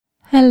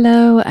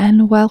Hello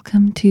and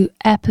welcome to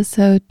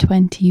episode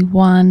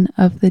 21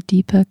 of the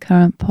Deeper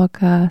Current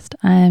podcast.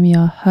 I am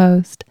your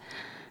host,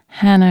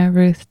 Hannah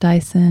Ruth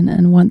Dyson,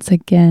 and once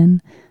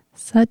again,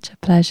 such a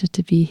pleasure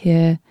to be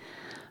here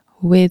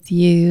with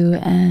you,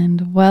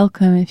 and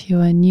welcome if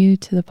you are new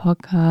to the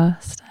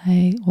podcast.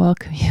 I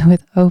welcome you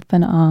with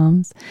open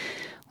arms.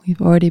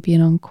 We've already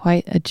been on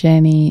quite a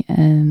journey,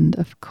 and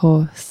of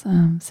course,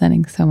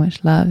 sending so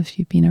much love if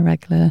you've been a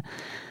regular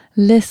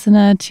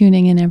listener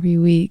tuning in every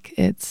week.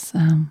 It's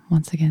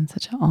once again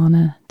such an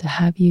honor to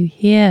have you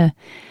here.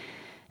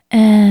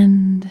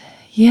 And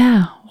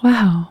yeah,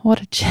 wow,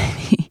 what a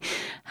journey.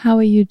 How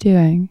are you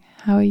doing?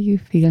 How are you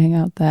feeling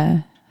out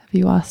there? Have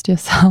you asked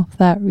yourself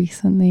that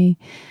recently?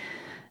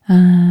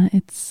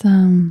 It's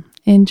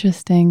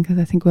interesting because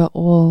I think we're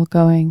all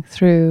going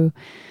through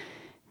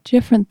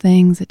different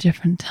things at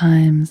different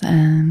times,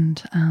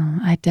 and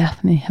I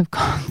definitely have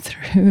gone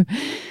through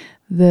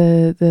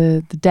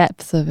the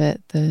depths of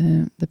it,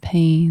 the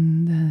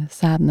pain, the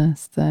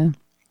sadness, the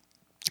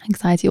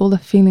anxiety, all the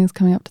feelings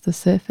coming up to the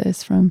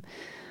surface from,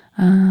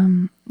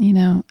 and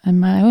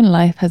my own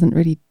life hasn't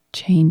really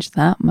changed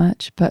that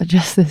much, but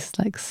just this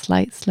like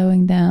slight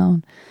slowing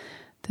down,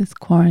 this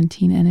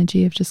quarantine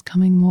energy of just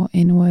coming more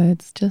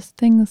inwards, just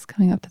things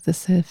coming up to the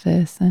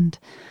surface. And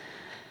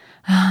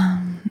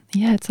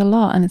it's a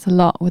lot, and it's a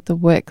lot with the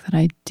work that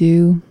I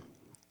do.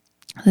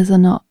 There's a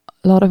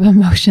lot of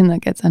emotion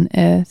that gets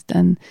unearthed,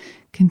 and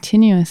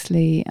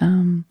continuously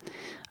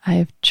I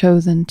have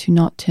chosen to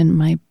not turn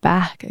my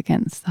back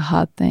against the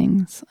hard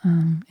things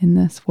in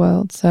this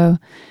world. So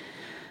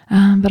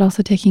but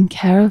also taking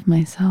care of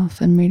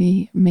myself and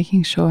really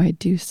making sure I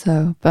do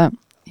so. But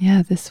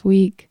yeah, this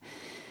week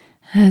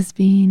has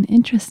been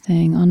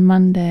interesting. On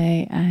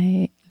Monday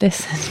I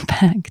listened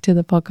back to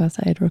the podcast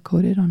I had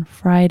recorded on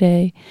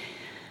Friday,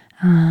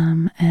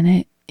 and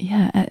it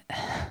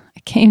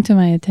came to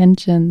my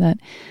attention that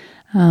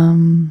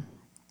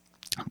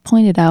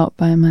pointed out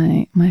by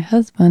my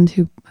husband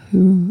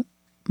who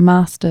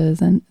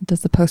masters and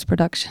does the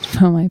post-production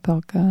for my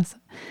podcast,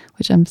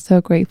 which I'm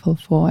so grateful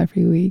for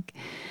every week.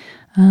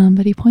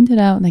 But he pointed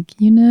out,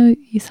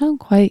 you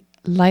sound quite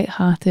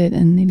lighthearted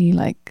and nearly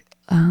like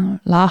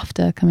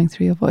laughter coming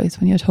through your voice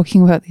when you're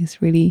talking about these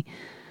really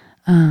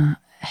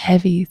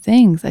heavy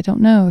things. I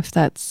don't know if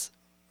that's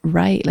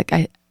right.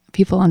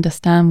 People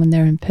understand when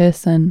they're in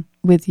person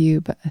with you,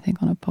 but I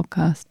think on a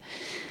podcast,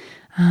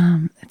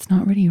 it's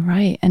not really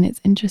right. And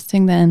it's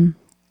interesting then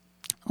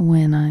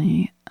when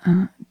I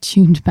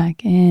tuned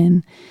back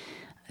in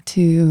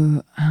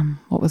to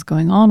what was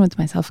going on with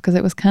myself, because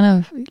it was kind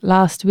of,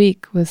 last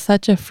week was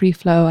such a free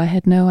flow. I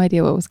had no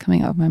idea what was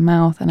coming out of my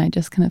mouth, and I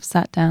just kind of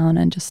sat down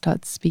and just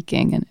started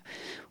speaking, and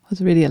it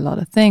was really a lot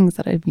of things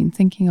that I'd been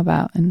thinking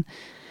about and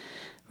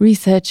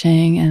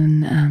researching,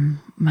 and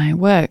my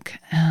work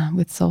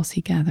with Soul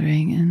Sea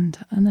Gathering, and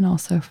then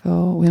also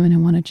for women who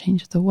want to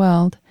change the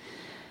world.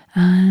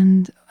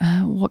 And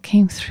what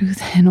came through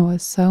then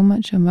was so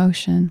much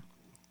emotion.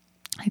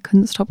 I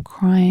couldn't stop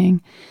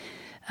crying.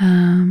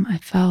 I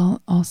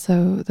felt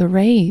also the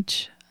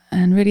rage,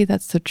 and really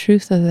that's the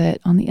truth of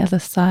it. On the other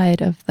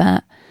side of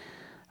that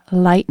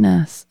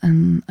lightness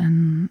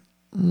and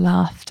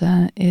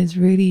laughter is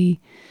really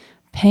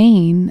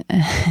pain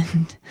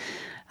and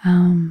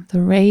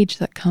the rage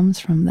that comes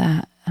from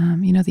that.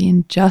 The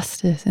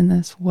injustice in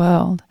this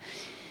world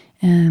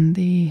and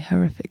the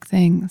horrific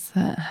things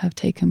that have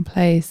taken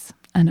place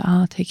and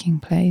are taking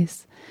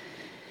place.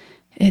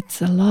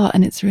 It's a lot,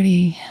 and it's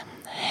really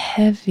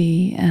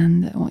heavy.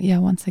 And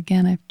once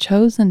again, I've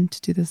chosen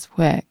to do this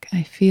work.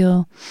 I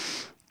feel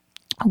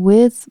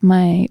with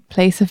my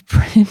place of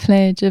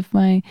privilege, of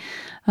my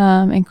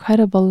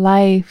incredible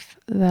life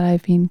that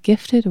I've been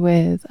gifted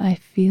with, I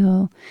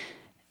feel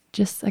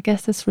just, I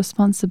guess, this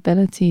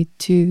responsibility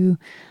to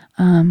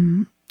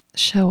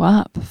show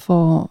up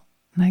for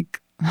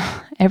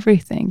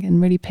everything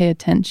and really pay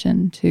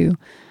attention to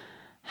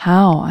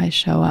how I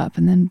show up,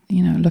 and then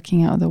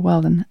looking out at the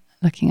world and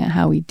looking at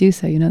how we do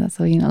so. That's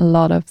a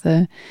lot of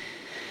the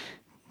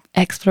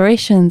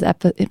explorations,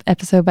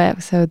 episode by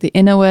episode, the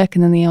inner work,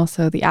 and then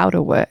also the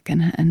outer work,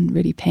 and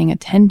really paying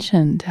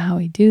attention to how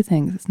we do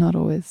things. It's not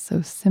always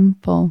so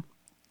simple,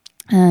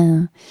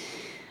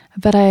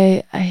 but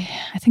I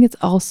think it's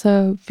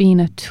also been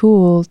a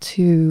tool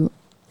to,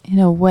 in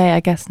a way,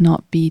 I guess,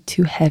 not be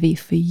too heavy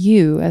for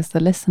you as the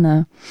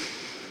listener.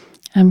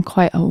 I'm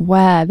quite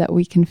aware that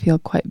we can feel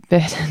quite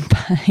burdened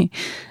by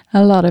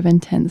a lot of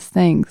intense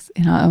things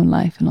in our own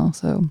life, and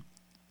also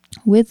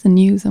with the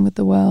news and with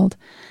the world.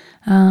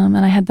 And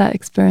I had that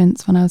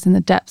experience when I was in the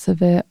depths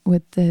of it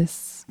with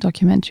this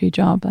documentary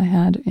job I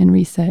had in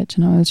research,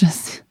 and I was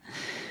just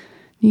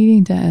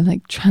needing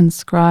to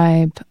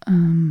transcribe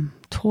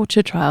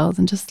torture trials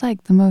and just the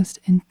most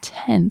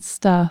intense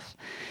stuff,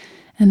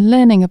 and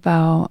learning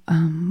about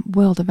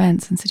world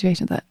events and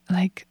situations that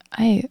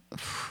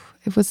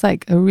it was a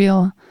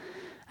real,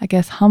 I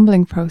guess,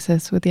 humbling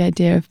process, with the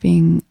idea of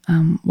being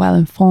well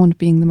informed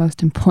being the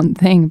most important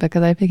thing,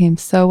 because I became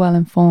so well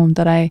informed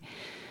that I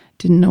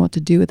didn't know what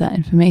to do with that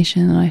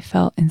information, and I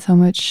felt in so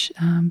much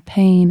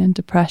pain and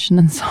depression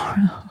and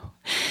sorrow.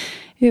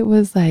 It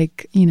was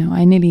like,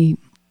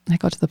 I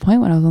got to the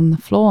point when I was on the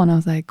floor and I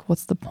was like,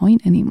 what's the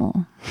point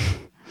anymore?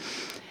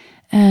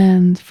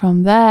 And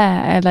from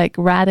there, I like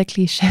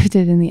radically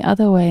shifted in the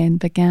other way and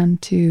began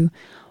to,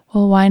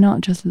 well, why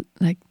not just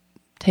like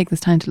take this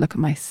time to look at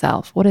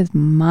myself? What is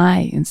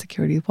my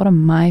insecurities? What are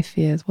my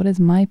fears? What is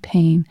my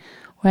pain?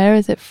 Where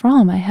is it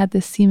from? I had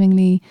this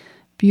seemingly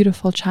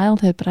beautiful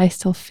childhood, but I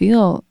still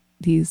feel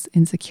these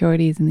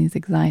insecurities and these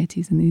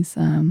anxieties and these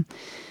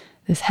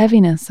this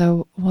heaviness.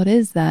 So what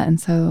is that? And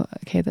so,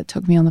 that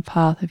took me on the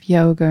path of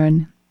yoga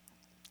and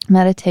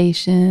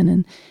meditation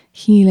and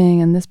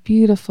healing and this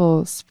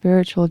beautiful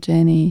spiritual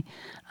journey,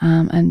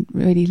 and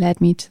really led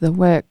me to the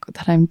work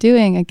that I'm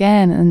doing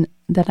again, and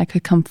that I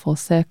could come full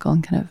circle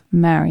and kind of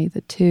marry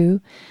the two,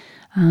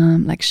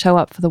 like show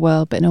up for the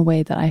world, but in a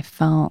way that I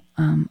felt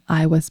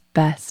I was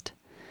best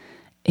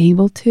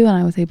able to, and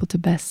I was able to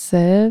best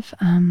serve,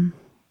 and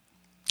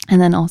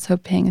then also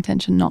paying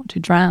attention not to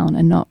drown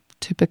and not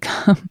to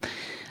become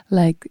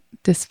like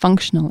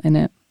dysfunctional in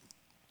it.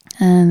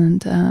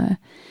 And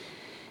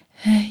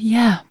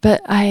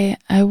but I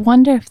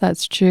wonder if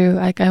that's true.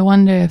 Like, I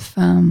wonder if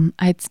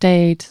I'd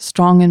stayed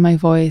strong in my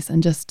voice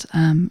and just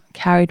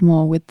carried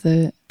more with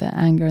the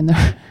anger and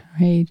the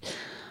rage,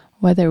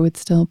 whether it would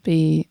still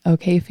be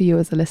okay for you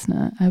as a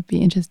listener. I'd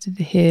be interested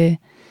to hear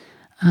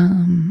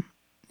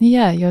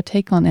your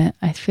take on it.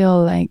 I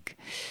feel like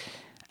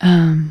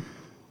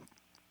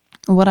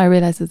what I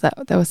realized is that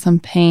there was some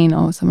pain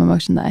or some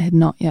emotion that I had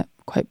not yet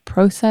quite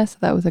processed.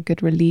 That was a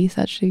good release,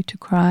 actually, to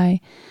cry,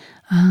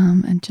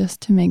 and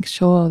just to make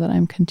sure that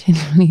I'm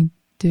continually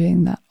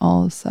doing that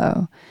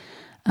also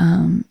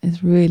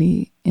is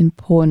really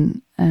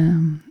important.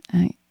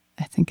 I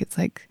think it's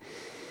like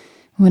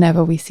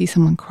whenever we see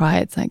someone cry,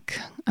 it's like,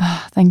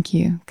 thank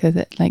you, because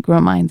it like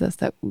reminds us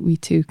that we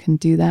too can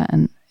do that,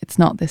 and it's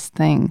not this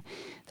thing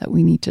that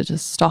we need to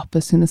just stop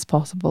as soon as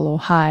possible or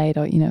hide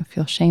or,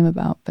 feel shame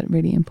about, but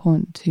really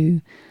important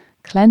to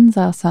cleanse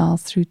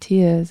ourselves through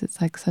tears. It's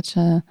like such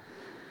a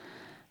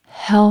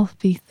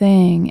healthy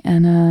thing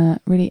and a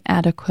really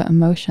adequate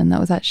emotion. That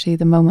was actually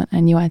the moment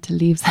I knew I had to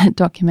leave that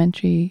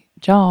documentary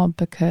job,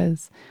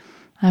 because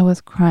I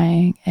was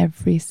crying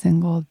every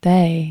single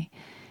day.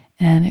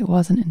 And it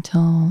wasn't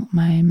until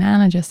my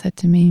manager said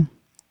to me,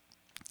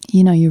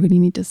 you really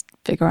need to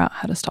figure out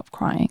how to stop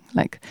crying.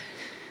 Like,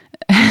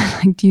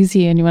 do you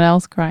see anyone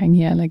else crying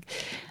here? Like,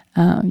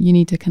 you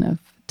need to kind of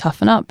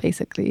toughen up,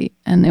 basically.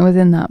 And it was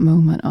in that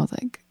moment I was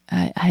like,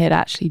 I had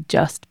actually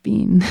just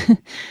been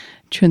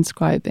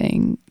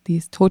transcribing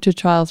these torture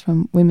trials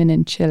from women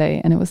in Chile,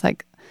 and it was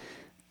like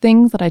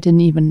things that I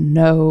didn't even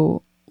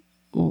know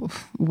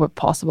were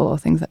possible, or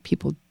things that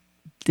people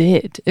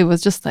did. It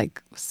was just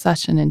like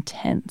such an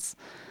intense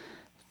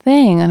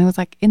thing, and it was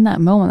like in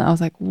that moment I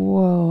was like,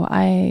 whoa,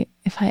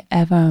 if I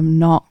ever am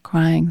not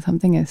crying,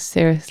 something is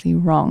seriously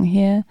wrong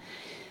here.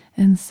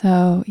 And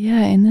so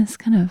in this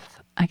kind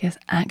of, I guess,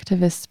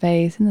 activist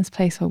space, in this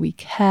place where we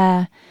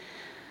care,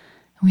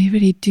 we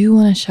really do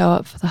want to show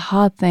up for the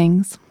hard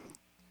things,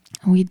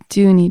 we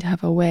do need to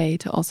have a way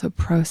to also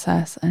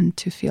process and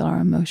to feel our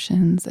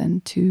emotions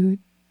and to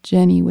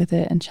journey with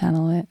it and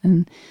channel it.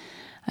 And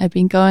I've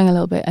been going a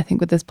little bit, I think,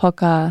 with this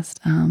podcast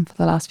for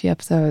the last few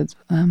episodes,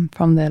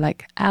 from the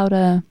like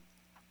outer,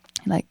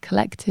 like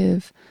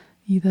collective,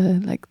 either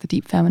like the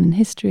deep feminine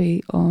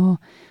history, or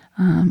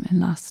in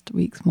last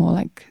week's more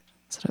like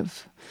sort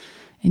of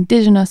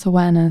indigenous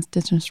awareness,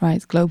 indigenous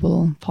rights,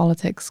 global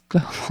politics,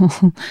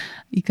 global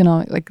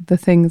economic, like the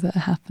things that are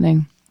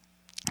happening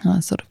on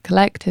a sort of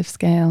collective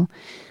scale,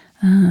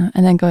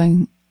 and then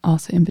going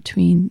also in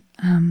between,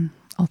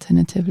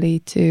 alternatively,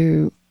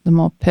 to the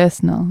more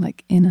personal,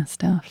 like inner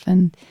stuff.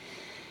 And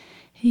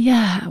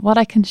what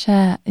I can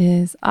share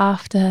is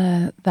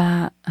after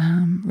that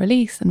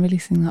release and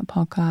releasing that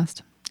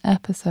podcast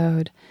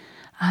episode,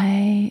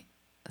 I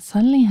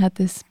suddenly had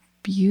this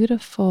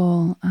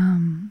beautiful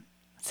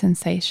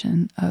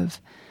sensation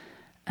of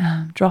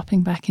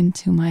dropping back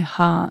into my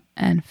heart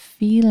and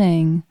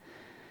feeling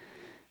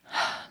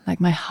like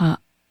my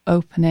heart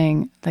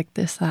opening, like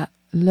that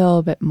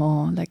little bit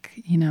more,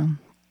 like,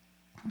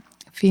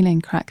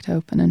 feeling cracked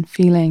open and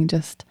feeling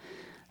just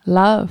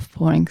love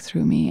pouring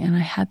through me. And I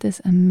had this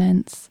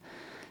immense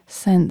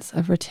sense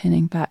of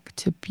returning back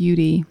to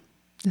beauty,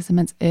 this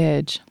immense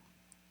urge.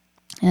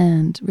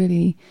 And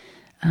really,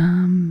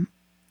 a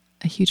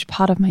huge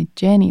part of my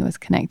journey was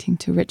connecting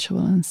to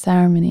ritual and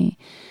ceremony.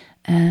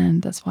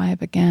 And that's why I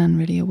began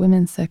really a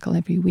women's circle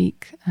every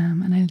week.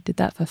 And I did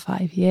that for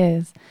 5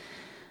 years,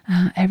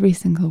 every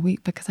single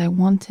week, because I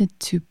wanted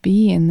to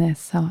be in this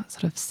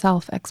sort of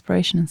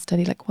self-exploration and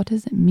study. Like, what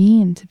does it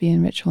mean to be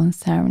in ritual and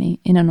ceremony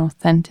in an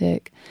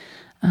authentic,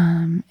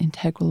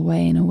 integral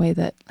way, in a way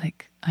that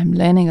like I'm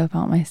learning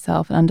about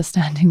myself and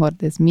understanding what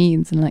this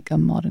means in like a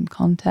modern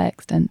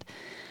context, and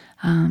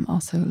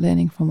also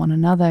learning from one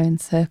another in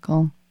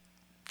circle.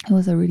 It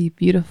was a really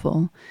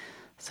beautiful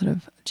sort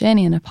of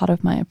journey and a part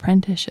of my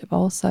apprenticeship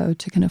also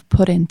to kind of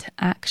put into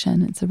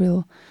action. It's a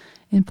real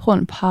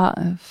important part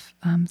of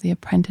the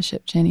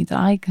apprenticeship journey that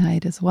I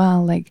guide as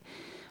well. Like,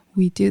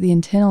 we do the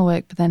internal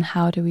work, but then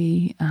how do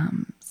we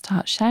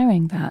start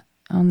sharing that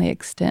on the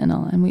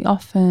external? And we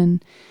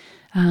often,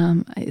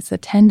 it's a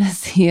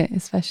tendency,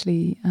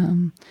 especially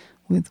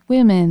with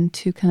women,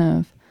 to kind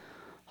of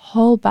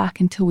hold back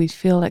until we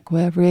feel like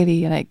we're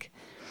really like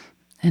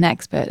an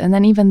expert. And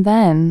then even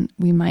then,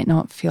 we might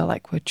not feel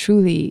like we're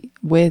truly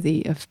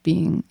worthy of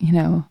being, you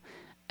know,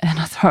 an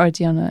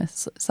authority on a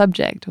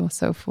subject or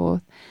so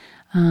forth.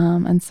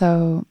 And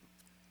so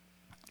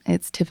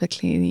it's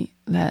typically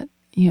that,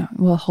 you know,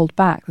 we'll hold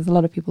back. There's a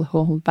lot of people who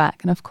will hold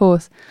back. And of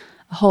course,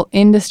 a whole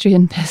industry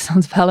in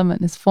personal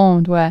development is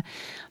formed where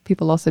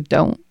people also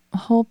don't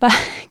hold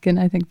back. And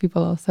I think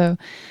people also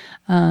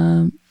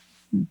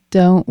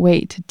don't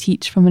wait to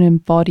teach from an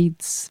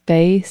embodied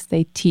space.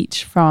 They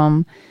teach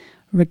from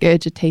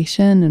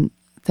regurgitation and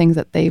things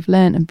that they've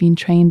learned and been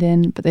trained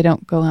in, but they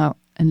don't go out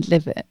and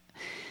live it.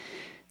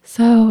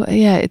 So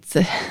yeah,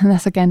 and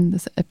that's again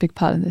a big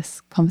part of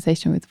this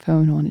conversation with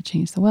women who want to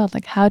change the world.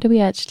 Like, how do we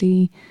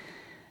actually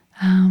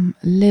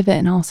live it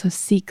and also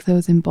seek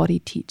those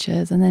embodied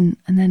teachers, and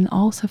then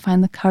also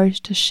find the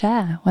courage to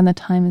share when the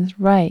time is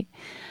right?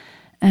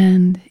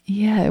 And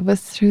yeah, it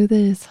was through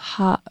this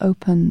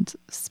heart-opened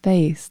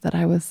space that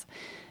I was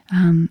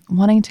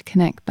wanting to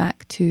connect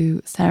back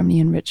to ceremony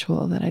and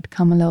ritual that I'd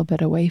come a little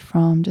bit away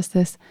from, just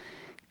this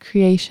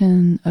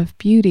creation of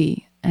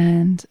beauty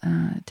and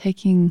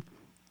taking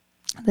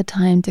the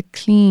time to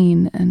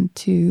clean and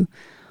to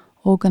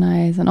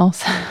organize. And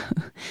also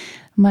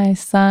my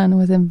son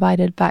was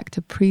invited back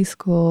to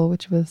preschool,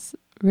 which was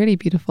really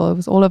beautiful. It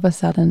was all of a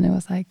sudden, it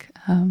was like,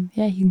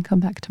 yeah, he can come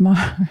back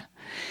tomorrow.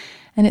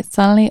 And it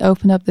suddenly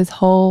opened up this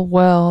whole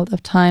world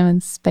of time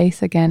and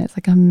space again. It's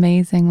like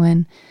amazing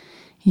when,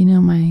 you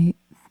know,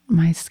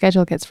 my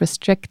schedule gets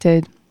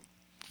restricted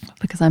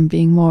because I'm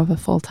being more of a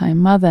full-time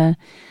mother.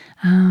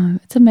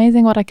 It's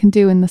amazing what I can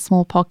do in the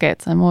small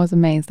pockets. I'm always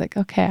amazed, like,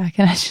 okay, I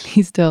can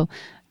actually still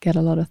get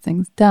a lot of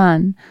things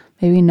done.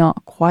 Maybe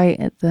not quite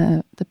at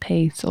the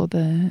pace or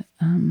the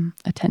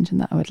attention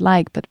that I would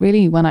like, but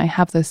really when I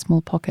have those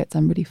small pockets,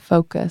 I'm really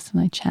focused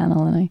and I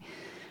channel and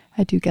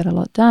I do get a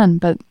lot done.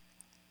 But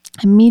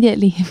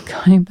immediately him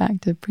going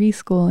back to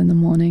preschool in the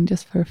morning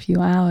just for a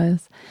few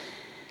hours,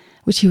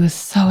 which he was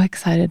so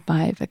excited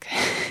by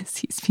because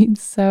he's been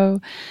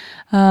so,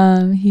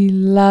 he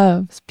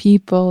loves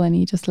people and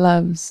he just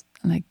loves,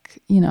 like,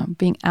 you know,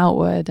 being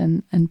outward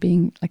and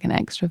being like an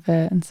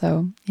extrovert. And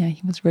so, yeah,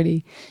 he was really,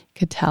 you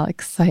could tell,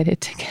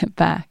 excited to get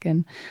back.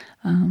 And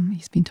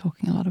he's been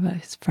talking a lot about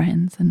his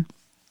friends and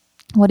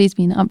what he's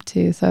been up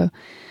to. So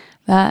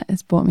that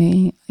has brought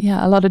me,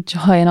 yeah, a lot of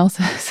joy and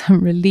also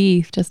some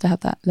relief just to have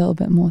that little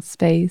bit more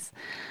space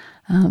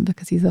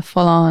because he's a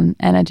full-on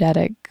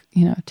energetic,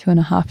 you know,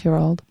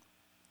 2.5-year-old.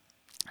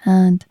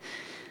 And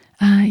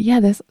yeah,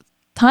 this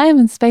time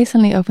and space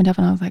suddenly opened up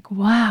and I was like,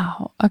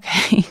 wow,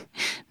 okay.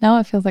 Now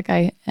it feels like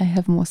I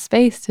have more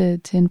space to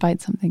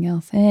invite something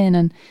else in.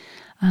 And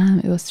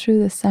it was through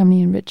this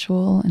ceremony and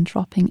ritual and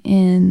dropping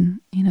in,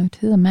 you know,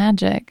 to the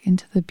magic,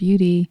 into the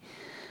beauty,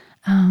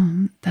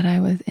 that I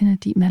was in a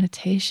deep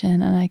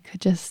meditation and I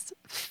could just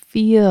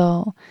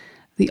feel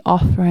the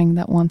offering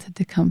that wanted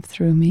to come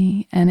through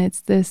me. And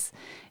it's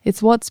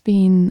what's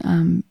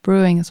been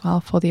brewing as well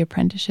for the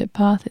apprenticeship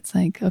path. It's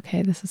like,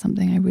 okay, this is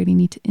something I really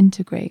need to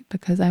integrate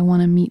because I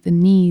want to meet the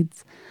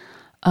needs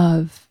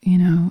of, you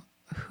know,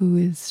 who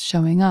is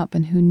showing up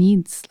and who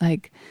needs,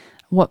 like,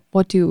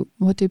 what do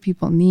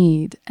people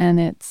need? And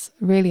it's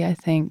really, I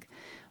think,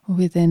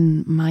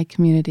 within my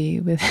community,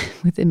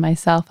 within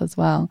myself as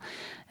well,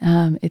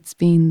 it's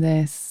been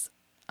this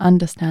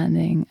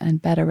understanding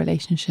and better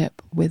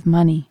relationship with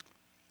money.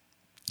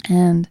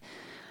 And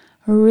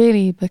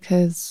really,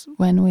 because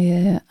when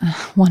we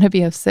want to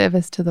be of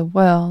service to the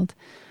world,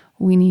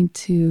 we need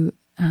to,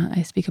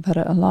 I speak about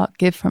it a lot,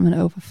 give from an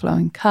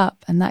overflowing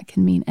cup. And that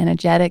can mean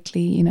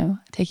energetically, you know,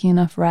 taking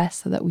enough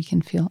rest so that we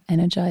can feel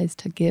energized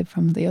to give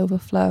from the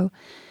overflow,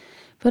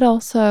 but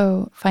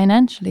also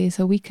financially,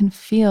 so we can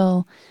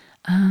feel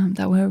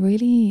that we're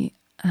really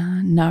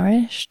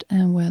nourished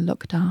and we're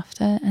looked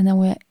after, and then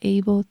we're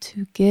able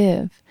to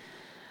give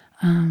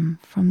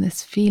from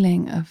this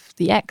feeling of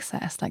the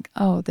excess, like,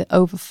 oh, the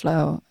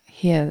overflow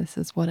here, this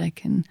is what I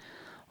can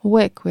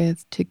work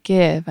with to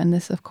give. And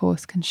this, of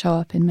course, can show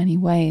up in many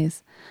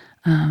ways.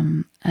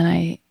 And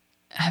I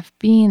have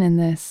been in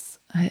this,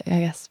 I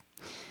guess,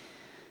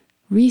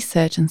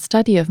 research and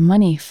study of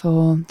money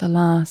for the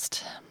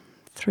last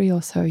 3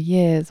 or so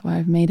years, where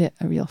I've made it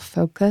a real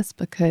focus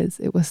because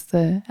it was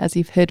as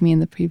you've heard me in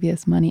the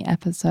previous money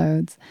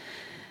episodes,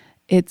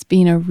 it's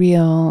been a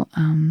real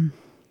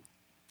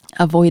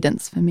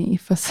avoidance for me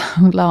for so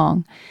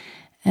long.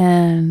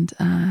 And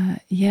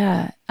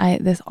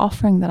this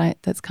offering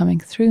that's coming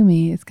through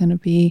me is going to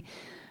be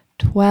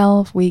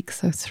 12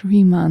 weeks, so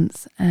 3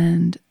 months,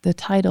 and the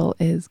title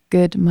is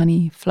Good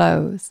Money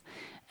Flows.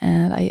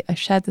 And I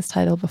shared this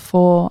title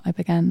before I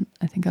began,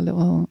 I think, a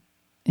little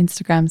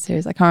Instagram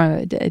series. I can't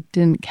remember. It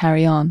didn't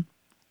carry on.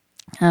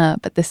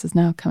 But this is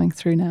now coming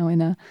through now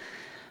in a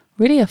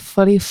really a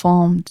fully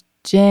formed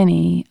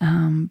journey,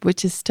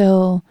 which is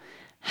still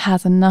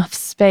has enough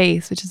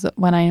space, which is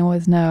when I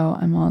always know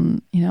I'm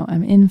on,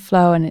 I'm in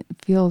flow and it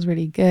feels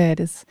really good,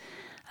 is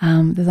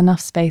there's enough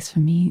space for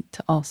me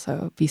to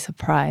also be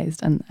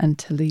surprised and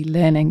to be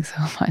learning so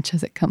much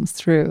as it comes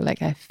through.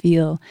 Like I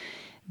feel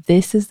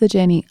this is the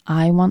journey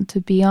I want to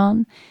be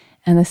on,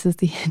 and this is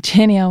the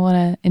journey I want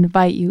to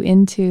invite you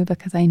into,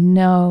 because I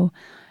know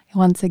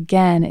once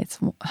again it's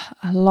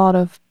a lot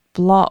of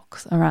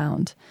blocks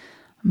around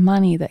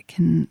money that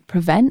can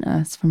prevent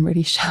us from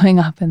really showing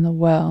up in the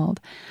world,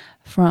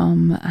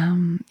 from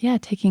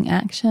taking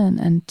action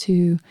and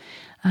to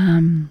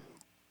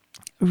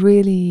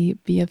really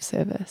be of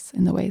service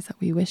in the ways that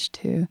we wish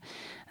to.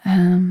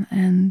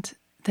 And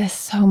there's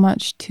so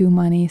much to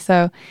money.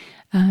 So,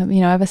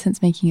 ever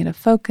since making it a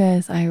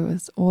focus, I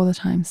was all the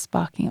time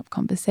sparking up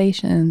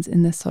conversations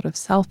in this sort of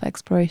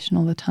self-exploration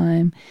all the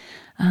time,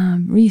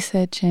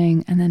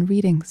 researching and then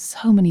reading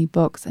so many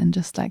books and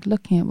just like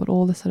looking at what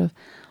all the sort of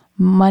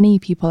money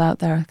people out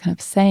there are kind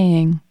of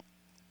saying.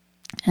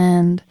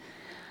 And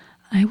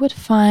I would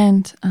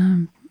find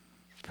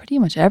pretty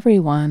much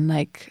everyone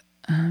like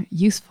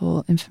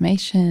useful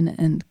information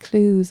and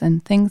clues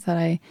and things that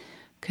I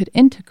could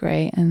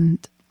integrate,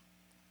 and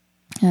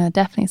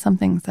definitely some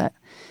things that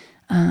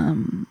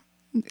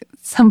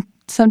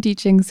some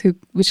teachings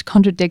which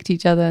contradict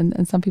each other,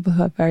 and some people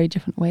who have very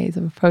different ways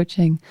of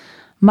approaching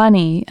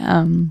money.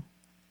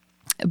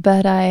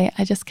 But I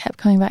just kept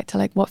coming back to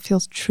like what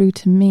feels true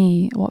to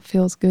me, what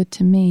feels good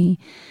to me.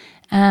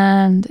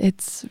 And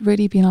it's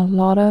really been a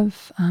lot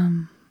of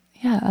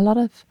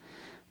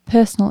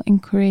personal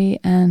inquiry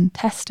and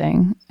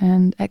testing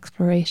and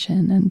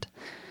exploration. And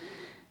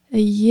a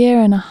year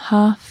and a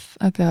half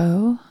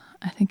ago,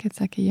 I think it's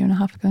like a year and a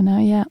half ago now,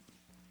 yeah,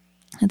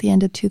 at the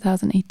end of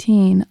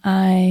 2018,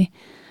 I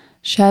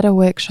shared a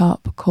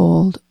workshop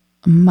called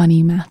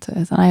Money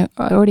Matters. And I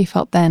already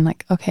felt then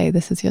like, okay,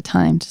 this is your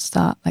time to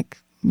start like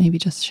maybe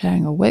just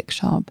sharing a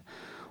workshop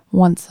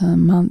once a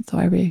month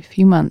or every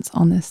few months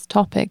on this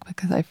topic,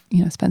 because I've,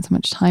 spent so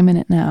much time in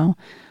it now.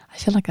 I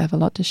feel like I have a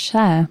lot to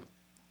share.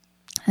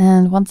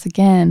 And once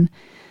again,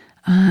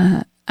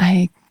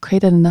 I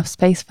created enough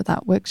space for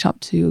that workshop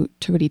to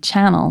really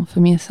channel for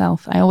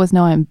myself. I always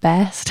know I'm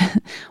best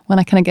when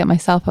I kind of get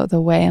myself out of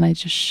the way and I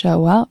just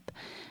show up,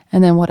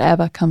 and then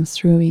whatever comes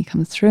through me.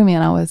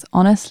 And I was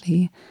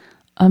honestly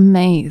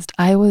amazed.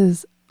 I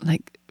was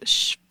like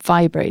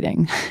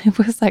vibrating. It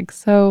was like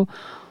so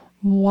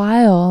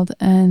wild.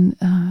 And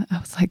I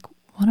was like,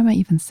 what am I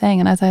even saying?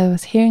 And as I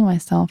was hearing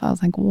myself, I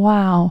was like,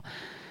 wow,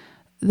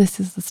 this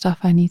is the stuff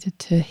I needed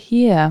to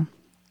hear.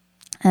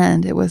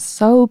 And it was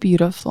so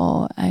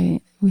beautiful.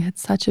 We had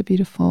such a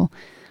beautiful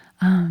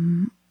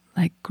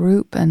like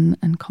group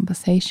and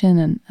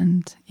conversation,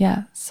 and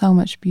yeah, so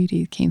much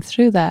beauty came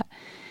through that.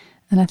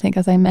 And I think,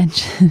 as I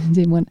mentioned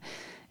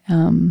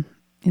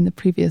in the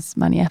previous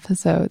money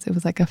episodes, it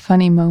was like a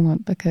funny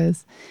moment,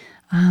 because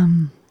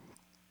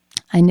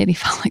I nearly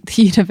felt like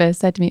the universe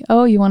said to me,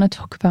 oh, you want to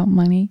talk about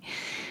money?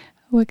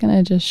 We're going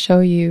to just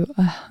show you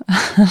a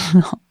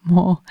lot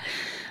more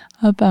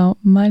about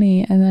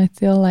money. And I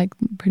feel like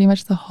pretty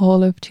much the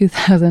whole of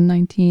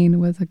 2019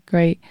 was a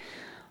great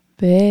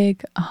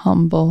big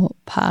humble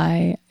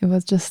pie. It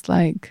was just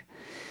like,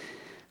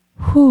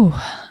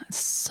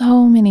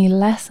 so many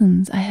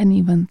lessons I hadn't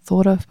even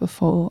thought of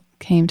before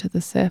came to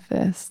the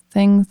surface.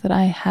 Things that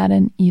I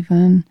hadn't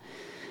even,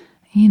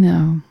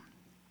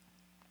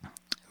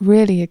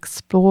 really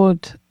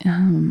explored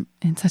in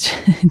such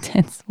an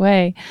intense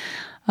way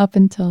up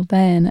until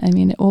then. I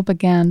mean, it all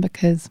began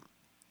because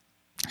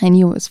I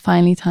knew it was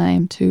finally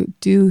time to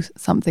do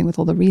something with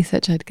all the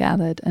research I'd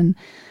gathered and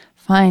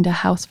find a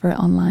house for it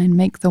online,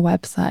 make the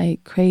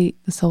website, create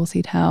the Soul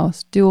Seed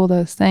house, do all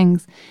those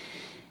things.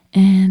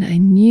 And I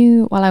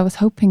knew, I was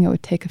hoping it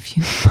would take a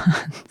few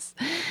months.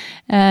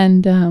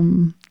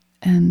 And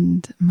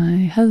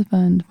my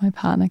husband, my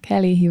partner,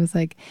 Kelly, he was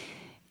like,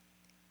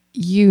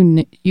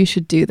 you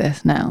should do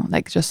this now.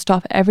 Like, just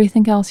stop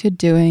everything else you're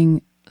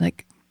doing.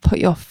 Like, put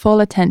your full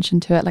attention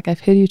to it. Like,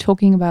 I've heard you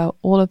talking about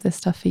all of this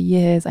stuff for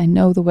years. I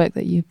know the work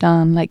that you've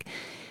done. Like,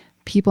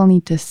 people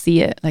need to see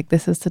it. Like,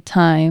 this is the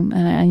time.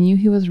 And I knew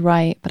he was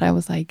right, but I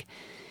was like,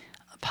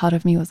 part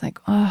of me was like,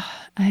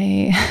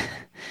 I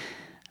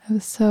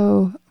was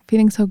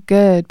feeling so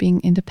good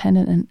being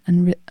independent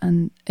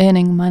and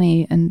earning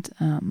money and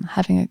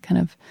having a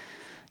kind of,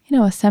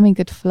 a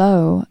semi-good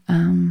flow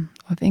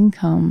of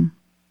income.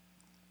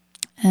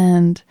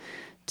 And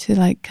to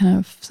like kind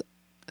of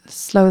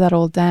slow that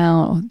all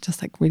down, or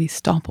just like really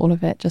stop all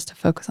of it just to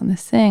focus on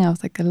this thing, I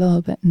was like a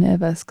little bit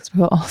nervous, because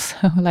we were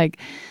also like,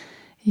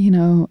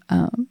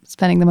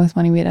 spending the most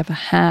money we had ever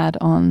had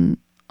on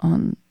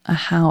a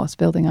house,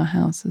 building our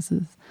house. This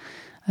is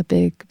a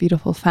big,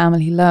 beautiful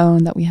family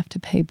loan that we have to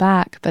pay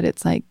back, but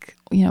it's like,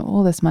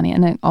 all this money,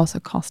 and it also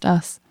cost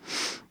us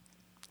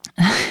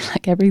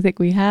like everything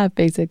we have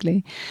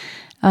basically.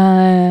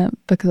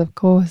 because of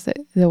course it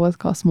always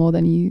costs more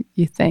than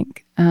you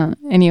think.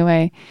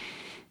 Anyway,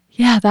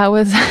 yeah, that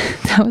was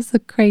that was a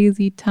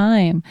crazy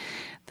time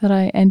that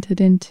I entered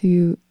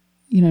into,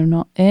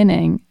 not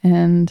earning.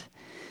 And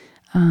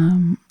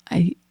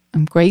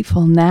I'm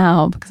grateful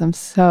now because I'm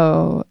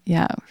so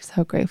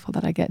grateful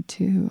that I get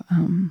to,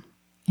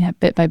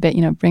 bit by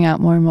bit, bring out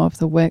more and more of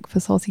the work for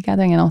Salty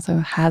Gathering, and also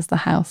has the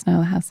house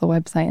now, has the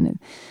website, and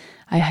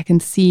I can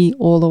see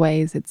all the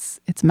ways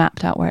it's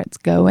mapped out where it's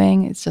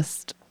going. It's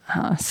just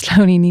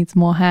slowly needs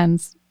more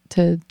hands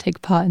to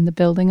take part in the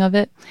building of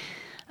it,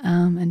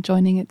 and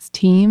joining its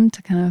team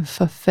to kind of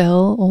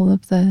fulfill all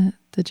of the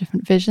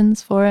different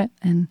visions for it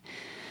and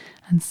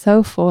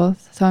so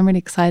forth. So I'm really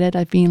excited.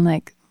 I've been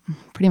like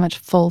pretty much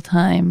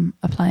full-time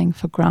applying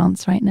for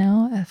grants right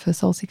now for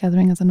Salty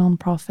Gathering as a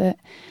non-profit,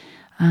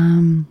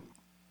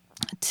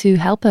 to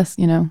help us,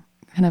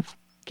 kind of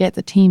get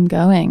the team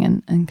going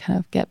and kind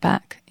of get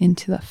back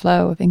into the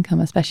flow of income,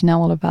 especially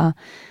now all of our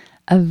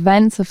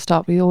events have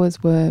stopped. We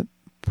always were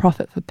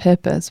profit for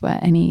purpose, where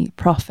any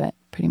profit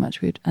pretty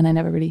much and I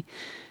never really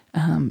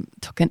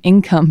took an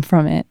income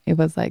from it. It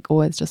was like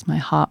always just my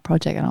heart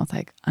project, and I was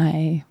like,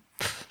 I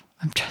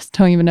just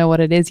don't even know what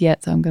it is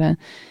yet, so I'm gonna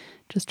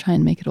just try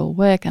and make it all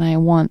work. And I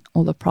want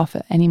all the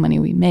profit, any money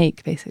we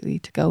make, basically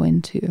to go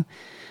into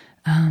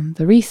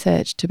the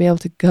research, to be able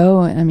to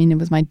go. I mean, it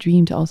was my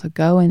dream to also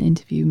go and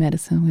interview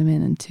medicine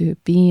women and to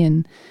be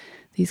in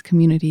these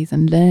communities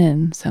and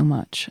learn so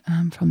much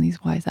from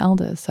these wise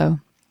elders. So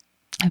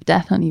I've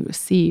definitely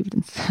received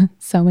in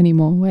so many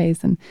more ways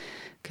than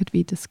could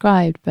be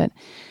described. But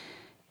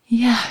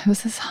yeah, it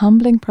was this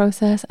humbling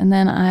process. And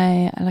then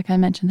like I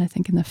mentioned, I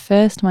think in the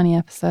first money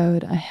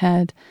episode, I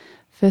had,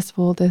 first of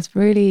all, this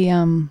really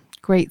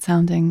great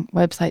sounding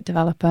website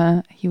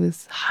developer. He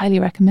was highly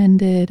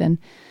recommended, and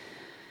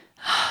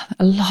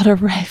a lot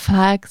of red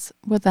flags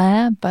were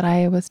there, but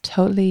I was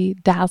totally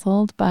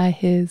dazzled by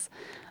his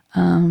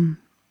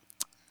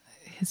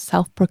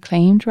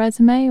self-proclaimed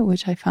resume,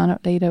 which I found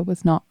out later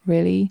was not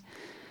really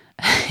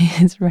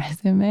his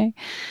resume.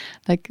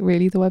 Like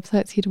really the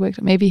websites he'd worked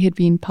at, maybe he'd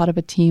been part of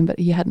a team, but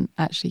he hadn't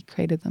actually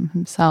created them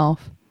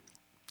himself.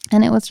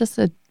 And it was just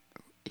a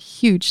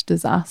huge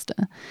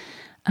disaster.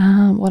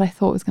 What I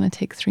thought was going to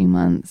take 3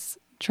 months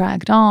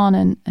dragged on,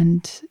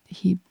 and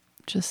it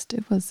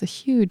was a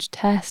huge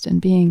test,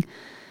 and being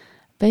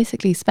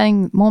basically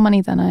spending more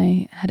money than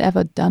I had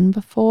ever done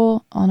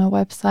before on a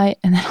website,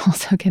 and then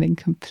also getting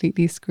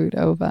completely screwed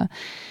over,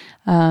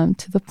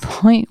 to the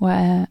point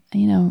where,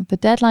 the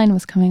deadline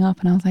was coming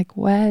up and I was like,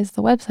 where's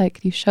the website?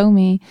 Could you show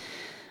me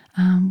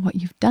what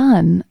you've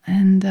done?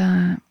 And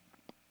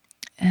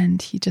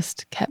he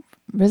just kept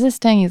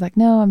resisting. He's like,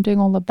 no, I'm doing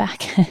all the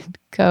back end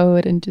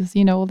code and just,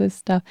 all this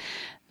stuff.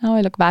 Now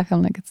I look back,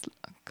 I'm like,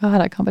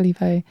 God, I can't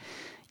believe I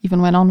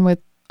even went on with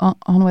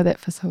it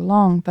for so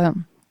long. But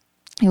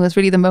it was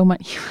really the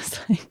moment he was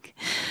like,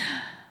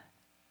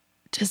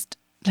 just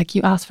like,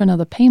 you asked for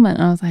another payment.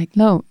 And I was like,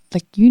 no,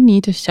 like, you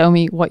need to show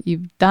me what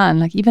you've done.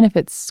 Like, even if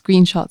it's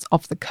screenshots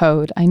of the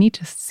code, I need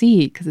to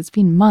see, because it's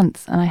been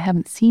months and I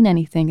haven't seen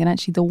anything. And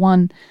actually the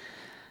one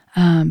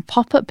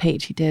pop-up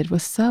page he did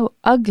was so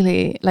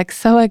ugly, like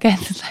so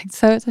against, like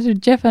such a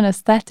different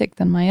aesthetic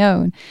than my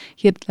own.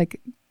 He had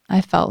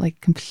I felt like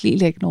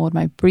completely ignored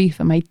my brief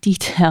and my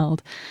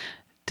detailed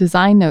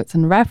design notes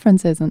and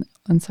references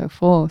and so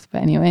forth.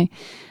 But anyway,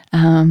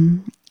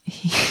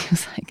 he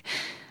was like,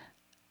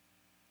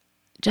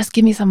 just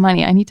give me some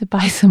money. I need to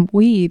buy some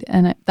weed.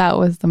 And that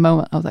was the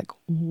moment I was like,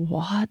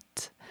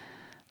 what?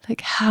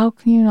 Like, how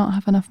can you not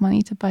have enough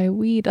money to buy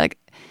weed? Like,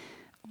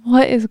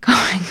 what is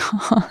going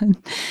on?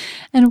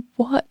 And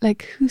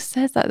who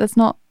says that?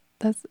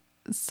 That's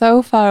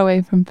so far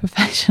away from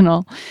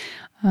professional.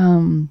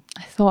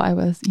 I thought I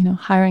was,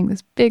 hiring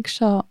this big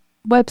shot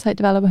website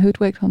developer who'd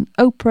worked on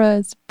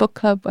Oprah's book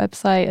club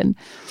website and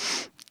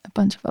a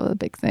bunch of other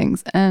big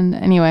things. And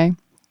anyway,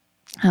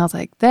 I was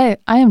like, I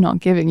am not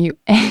giving you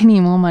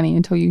any more money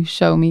until you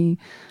show me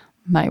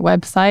my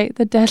website.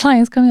 The deadline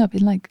is coming up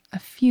in like a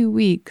few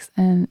weeks.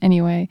 And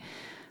anyway,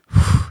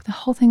 the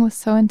whole thing was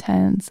so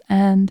intense.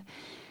 And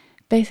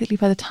basically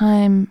by the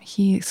time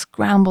he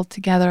scrambled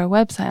together a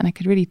website, and I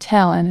could really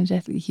tell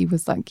energetically he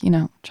was like,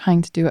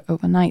 trying to do it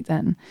overnight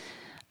then,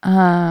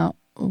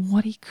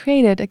 what he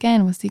created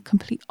again was the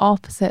complete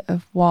opposite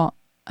of what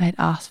I had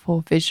asked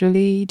for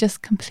visually. He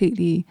just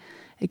completely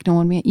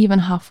ignored me. Even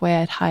halfway,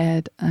 I'd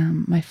hired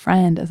my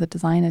friend as a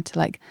designer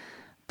to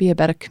be a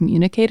better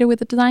communicator with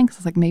the design, because I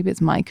was like, maybe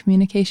it's my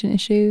communication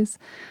issues.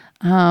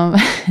 And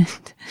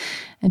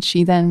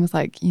she then was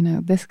like,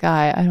 this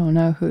guy, I don't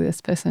know who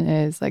this person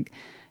is. Like,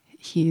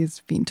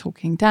 he's been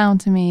talking down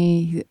to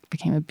me. He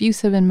became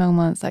abusive in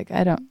moments. Like,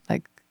 I don't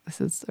like,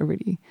 this is a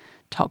really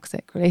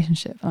toxic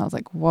relationship. And I was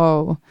like,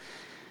 whoa,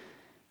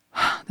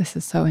 this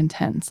is so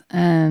intense.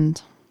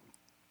 And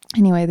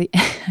anyway,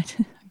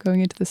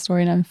 going into the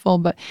story now in full,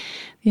 but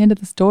the end of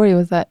the story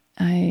was that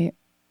I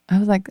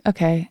was like,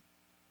 okay,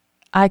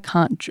 I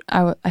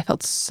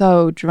felt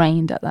so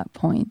drained at that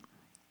point.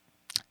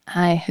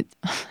 I had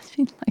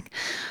been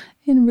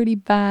in really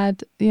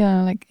bad,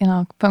 like in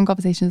our phone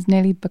conversations,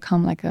 nearly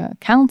become like a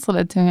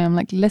counselor to him,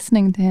 like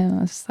listening to him.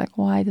 I was just like,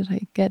 why did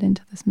I get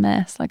into this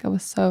mess? Like it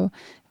was so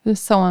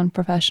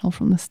unprofessional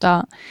from the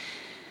start.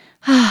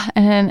 And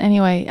then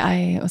anyway,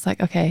 I was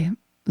like, okay,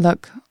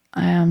 look,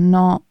 I am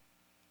not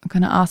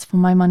going to ask for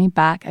my money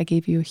back. I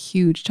gave you a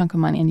huge chunk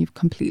of money and you've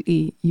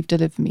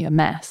delivered me a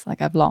mess.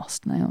 Like I've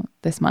lost now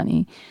this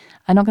money.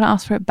 I'm not going to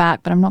ask for it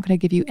back, but I'm not going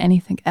to give you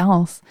anything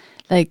else.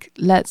 Like,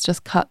 let's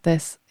just cut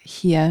this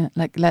here.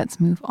 Like, let's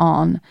move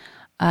on.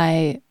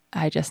 I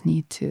just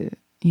need to,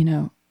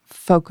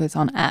 focus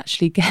on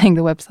actually getting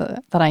the website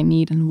that I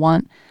need and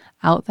want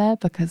out there,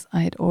 because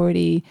I had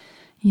already,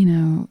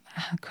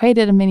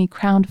 created a mini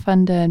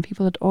crowdfunder and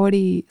people had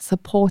already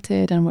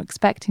supported and were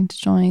expecting to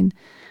join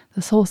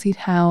the Soul Seed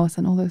House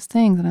and all those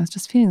things. And I was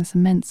just feeling this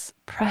immense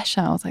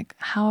pressure. I was like,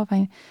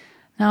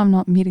 now I'm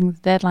not meeting the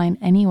deadline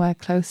anywhere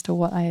close to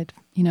what I had,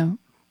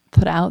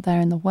 put out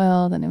there in the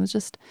world. And it was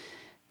just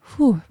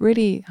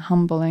really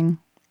humbling.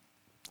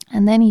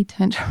 And then he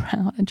turned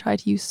around and tried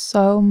to use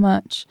so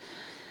much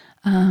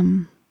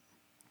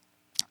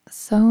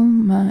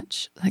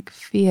like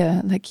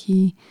fear. Like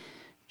he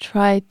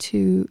tried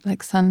to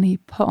like suddenly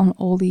put on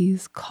all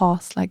these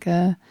costs, like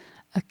a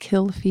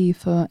kill fee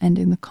for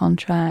ending the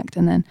contract,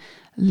 and then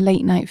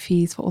late night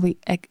fees for all the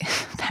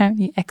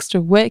apparently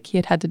extra work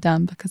he had to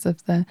done because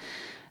of the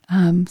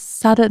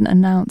sudden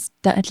announced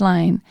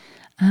deadline,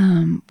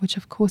 which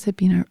of course had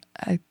been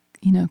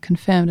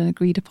confirmed and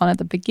agreed upon at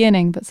the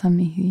beginning, but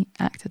suddenly he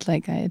acted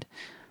like I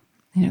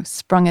had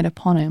sprung it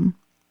upon him.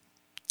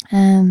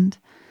 And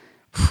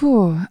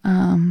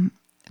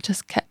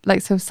just kept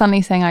so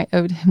suddenly saying I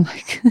owed him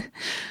like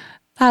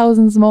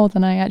thousands more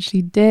than I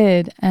actually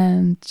did,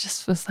 and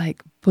just was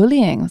like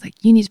bullying. I was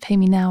like, you need to pay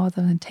me now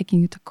other than taking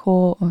you to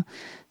court or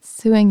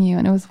suing you.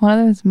 And it was one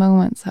of those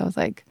moments I was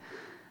like,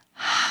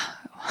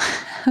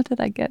 how did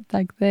I get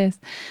like this?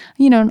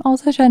 And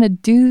also trying to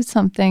do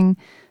something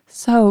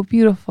so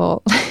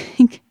beautiful,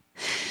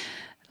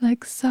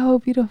 like so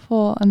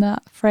beautiful. And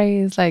that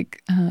phrase,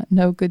 like,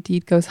 no good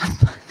deed goes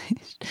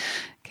unpunished,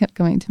 kept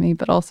coming to me,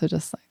 but also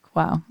just like,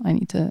 wow, I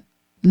need to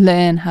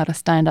learn how to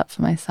stand up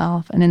for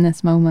myself. And in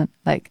this moment,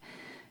 like,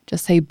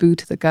 just say boo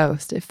to the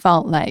ghost. It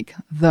felt like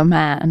the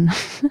man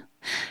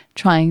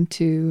trying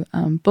to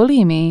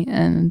bully me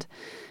and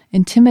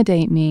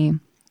intimidate me.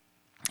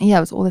 Yeah, it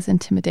was all this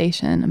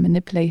intimidation and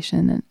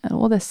manipulation and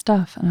all this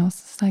stuff. And I was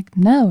just like,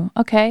 no,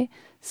 okay,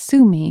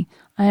 sue me.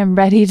 I am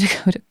ready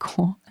to go to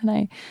court. And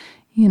I,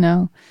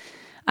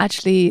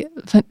 actually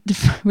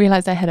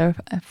realized I had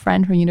a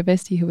friend from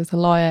university who was a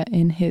lawyer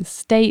in his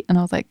state. And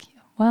I was like,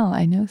 well,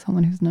 I know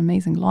someone who's an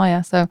amazing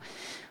lawyer. So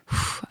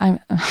I'm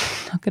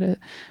not going to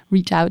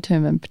reach out to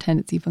him and pretend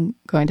it's even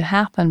going to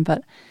happen.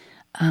 But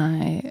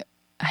I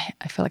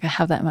feel like I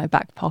have that in my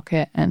back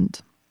pocket. And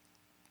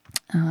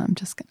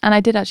and I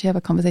did actually have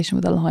a conversation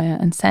with a lawyer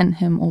and sent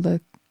him all the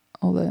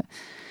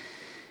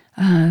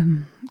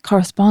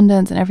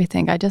correspondence and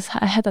everything. I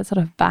had that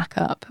sort of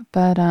backup,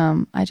 but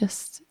I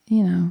just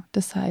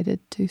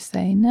decided to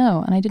say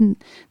no. And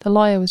the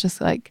lawyer was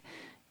just like,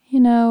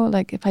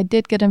 like if I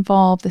did get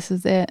involved, this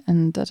is it,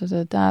 and da da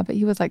da da. But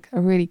he was like a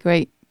really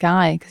great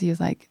guy, because he was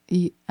like,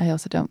 I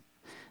also don't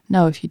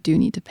know if you do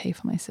need to pay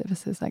for my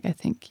services. Like, I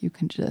think you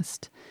can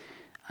just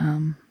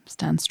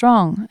stand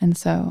strong. And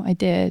so I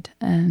did,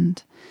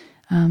 and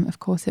of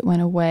course it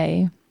went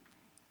away.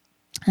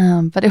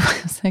 But it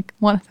was like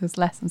one of those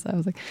lessons. I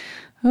was like,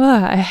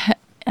 and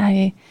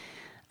I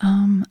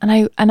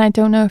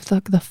don't know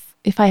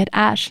if I had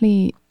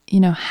actually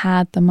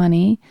had the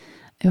money,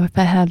 or if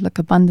I had like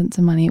abundance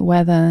of money,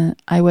 whether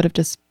I would have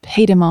just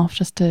paid him off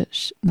just to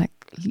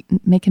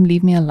make him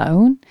leave me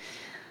alone.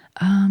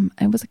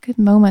 It was a good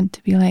moment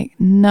to be like,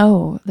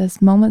 no,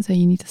 there's moments where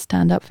you need to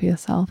stand up for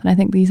yourself. And I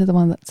think these are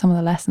some of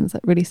the lessons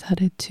that really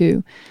started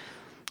to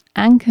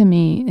anchor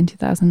me in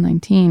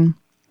 2019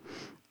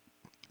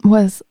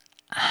 was,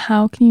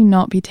 how can you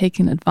not be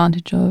taken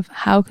advantage of?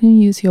 How can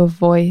you use your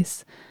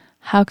voice?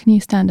 How can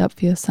you stand up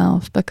for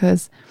yourself?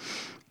 Because,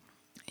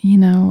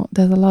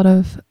 there's a lot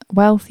of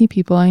wealthy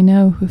people I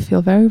know who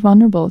feel very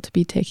vulnerable to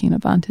be taken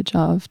advantage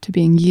of, to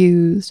being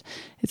used.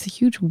 It's a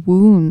huge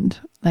wound,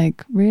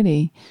 like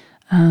really,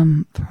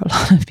 for a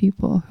lot of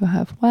people who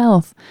have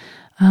wealth,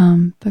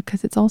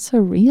 because it's also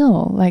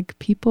real. Like,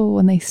 people,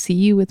 when they see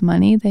you with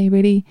money, they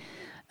really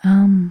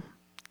can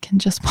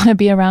just want to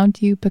be around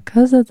you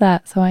because of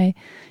that. So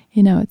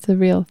it's a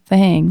real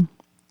thing.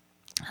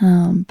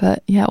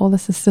 But yeah, all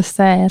this is to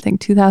say, I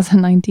think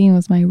 2019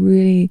 was my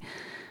really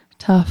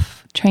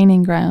tough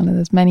training ground, and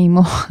there's many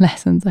more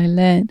lessons I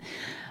learned.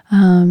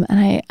 And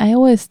I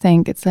always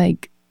think it's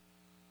like,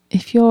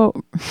 if you're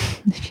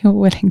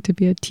willing to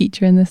be a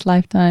teacher in this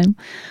lifetime,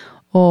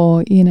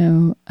 or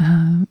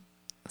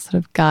sort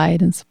of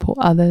guide and support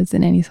others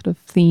in any sort of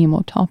theme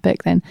or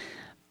topic, then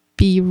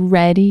be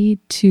ready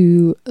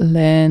to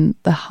learn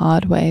the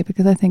hard way,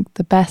 because I think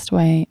the best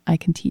way I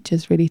can teach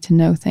is really to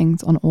know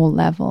things on all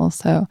levels.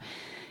 So,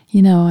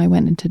 I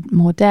went into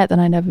more debt than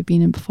I'd ever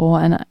been in before,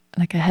 and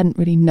I hadn't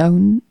really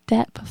known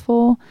debt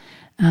before.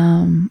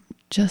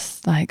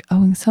 just like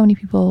owing so many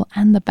people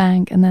and the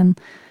bank. And then,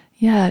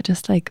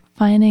 just like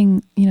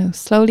finding,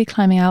 slowly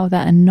climbing out of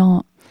that and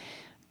not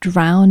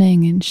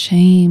drowning in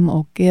shame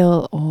or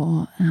guilt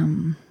or,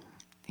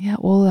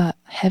 all that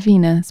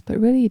heaviness, but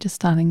really just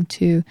starting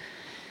to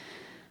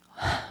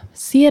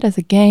see it as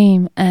a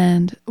game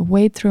and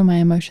wade through my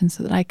emotions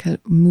so that I could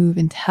move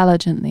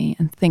intelligently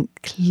and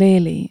think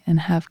clearly and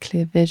have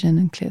clear vision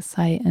and clear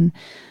sight, and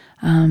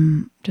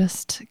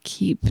just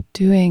keep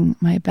doing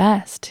my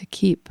best to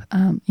keep,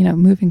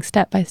 moving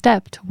step by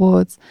step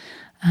towards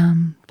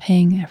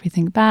paying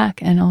everything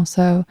back, and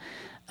also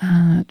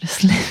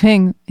just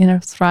living in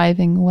a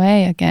thriving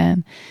way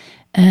again.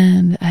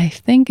 And I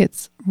think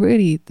it's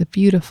really the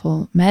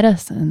beautiful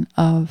medicine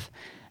of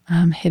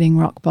hitting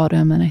rock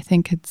bottom. And I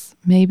think it's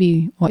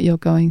maybe what you're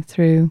going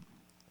through,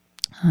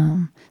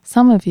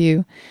 some of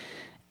you,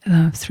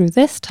 through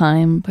this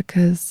time,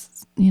 because,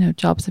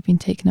 jobs have been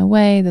taken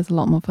away. There's a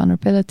lot more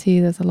vulnerability.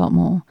 There's a lot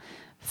more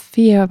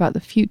fear about the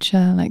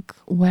future. Like,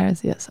 where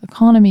is this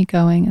economy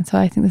going? And so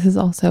I think this is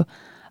also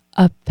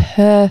a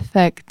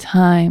perfect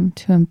time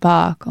to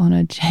embark on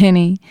a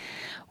journey,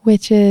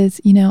 which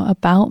is,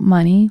 about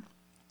money,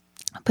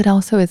 but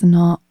also is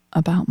not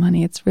about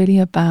money. It's really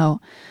about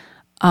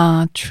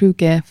our true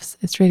gifts.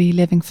 It's really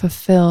living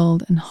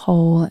fulfilled and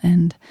whole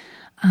and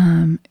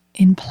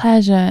in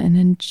pleasure and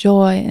in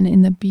joy and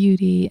in the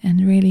beauty,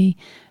 and really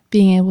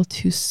being able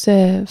to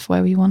serve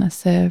where we want to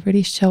serve,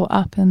 really show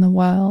up in the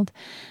world,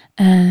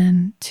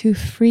 and to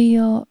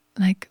feel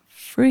like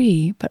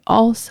free, but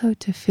also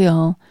to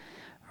feel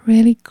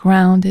really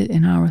grounded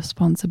in our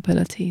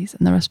responsibilities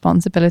and the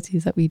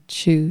responsibilities that we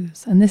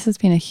choose. And this has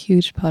been a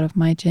huge part of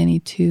my journey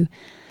to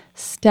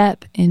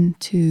step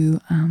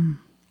into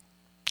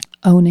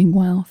owning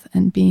wealth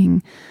and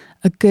being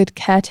a good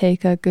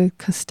caretaker, good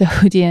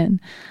custodian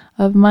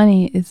of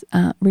money, is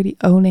really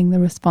owning the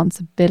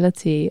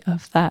responsibility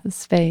of that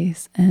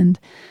space. And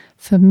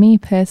for me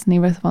personally,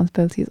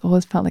 responsibility has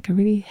always felt like a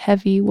really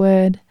heavy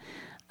word.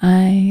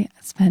 I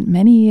spent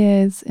many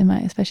years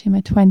especially in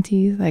my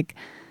 20s, like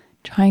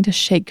trying to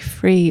shake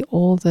free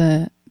all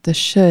the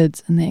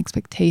shoulds and the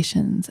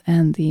expectations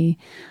and the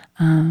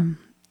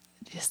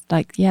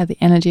the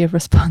energy of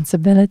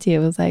responsibility. It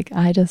was like,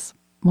 I just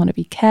want to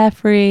be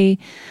carefree,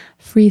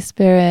 free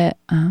spirit,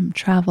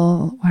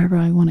 travel wherever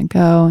I want to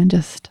go, and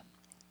just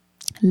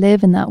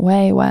live in that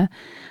way where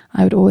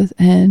I would always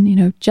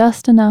earn,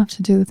 just enough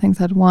to do the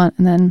things I'd want.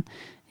 And then,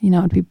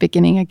 I'd be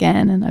beginning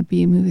again, and I'd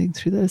be moving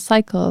through those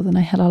cycles. And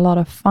I had a lot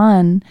of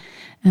fun.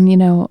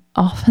 And,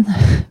 often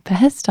the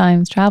best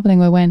times traveling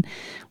were when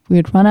we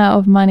would run out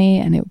of money,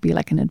 and it would be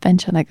like an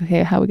adventure, like,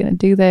 okay, how are we going to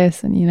do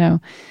this?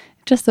 And,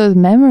 just those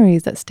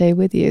memories that stay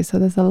with you. So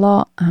there's a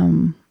lot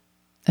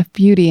of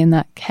beauty in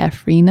that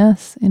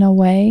carefreeness in a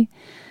way.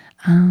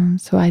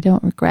 So I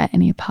don't regret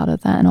any part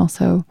of that. And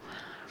also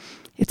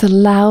it's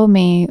allowed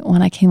me,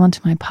 when I came onto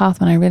my path,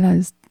 when I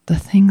realized the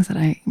things that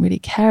I really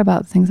care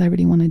about, the things I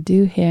really want to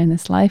do here in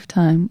this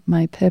lifetime,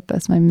 my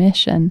purpose, my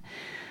mission,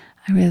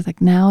 I realized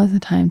like now is the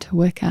time to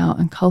work out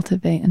and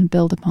cultivate and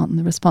build upon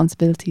the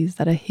responsibilities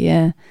that are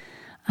here,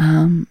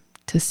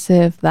 to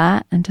serve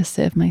that and to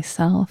serve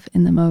myself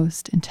in the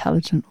most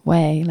intelligent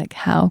way. Like,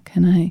 how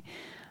can I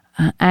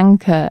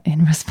anchor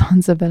in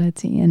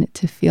responsibility and it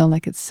to feel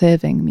like it's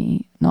serving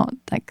me, not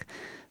like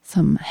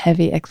some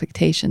heavy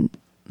expectation,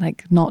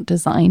 like not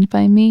designed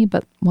by me,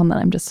 but one that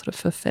I'm just sort of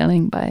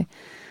fulfilling by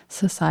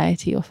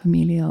society or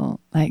familial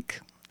like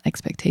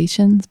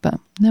expectations, but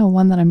no,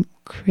 one that I'm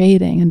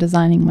creating and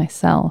designing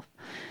myself,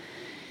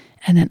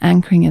 and then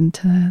anchoring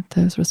into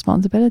those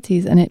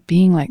responsibilities, and it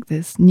being like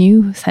this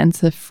new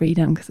sense of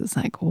freedom, because it's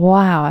like,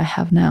 wow, I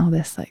have now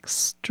this like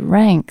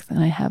strength, and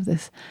I have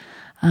this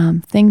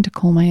thing to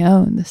call my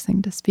own, this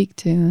thing to speak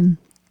to, and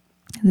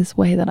this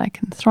way that I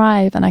can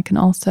thrive, and I can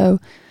also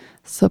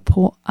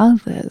support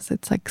others.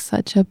 It's like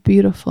such a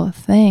beautiful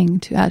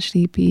thing to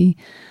actually be,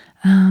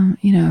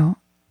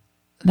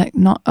 like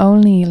not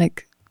only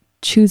like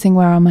choosing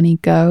where our money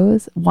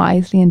goes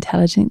wisely,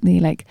 intelligently,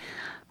 like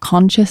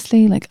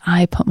consciously, like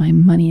I put my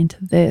money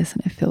into this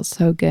and it feels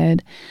so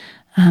good,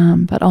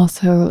 but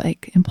also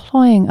like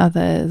employing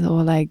others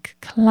or like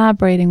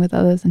collaborating with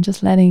others and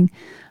just letting,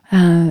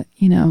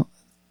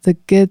 the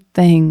good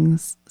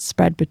things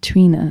spread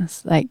between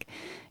us. Like,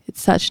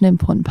 it's such an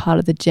important part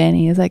of the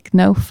journey. It's like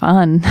no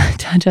fun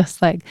to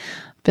just like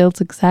build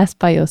success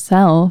by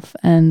yourself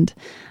and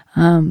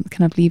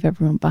kind of leave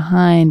everyone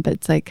behind. But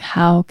it's like,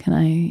 how can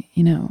I,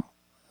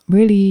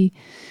 really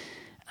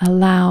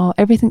allow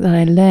everything that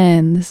I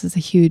learn? This is a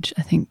huge,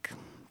 I think,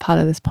 part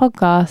of this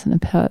podcast and a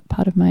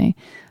part of my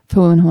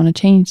For Women Who Want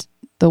to Change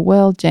the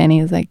World journey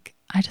is like,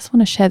 I just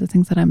want to share the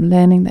things that I'm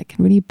learning that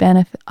can really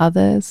benefit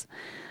others.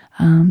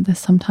 There's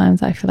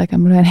sometimes I feel like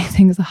I'm learning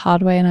things the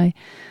hard way, and I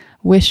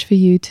wish for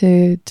you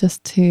to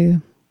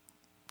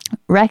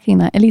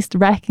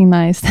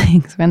recognize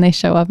things when they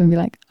show up and be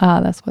like,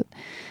 that's what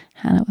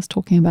Hannah was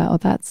talking about, or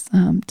that's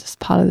just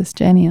part of this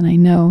journey. And I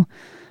know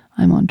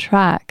I'm on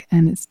track,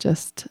 and it's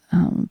just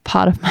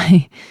part of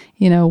my,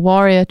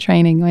 warrior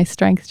training, my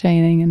strength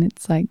training. And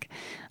it's like,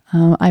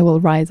 I will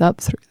rise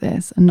up through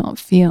this and not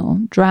feel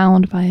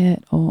drowned by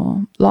it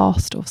or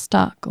lost or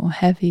stuck or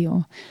heavy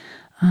or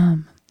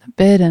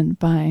burdened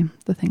by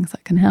the things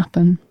that can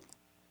happen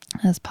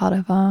as part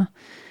of our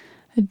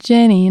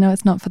journey.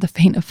 It's not for the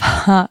faint of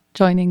heart,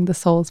 joining the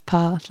soul's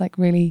path, like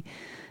really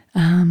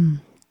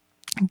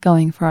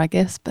going for our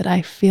gifts. But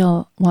I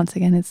feel, once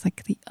again, it's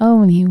like the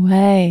only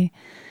way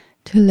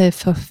to live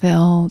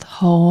fulfilled,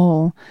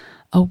 whole,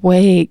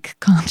 awake,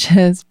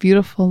 conscious,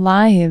 beautiful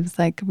lives,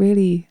 like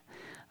really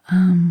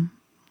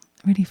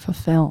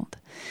fulfilled.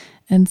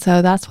 And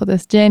so that's what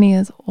this journey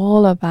is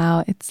all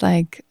about. It's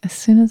like, as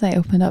soon as I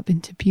opened up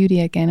into beauty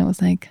again, it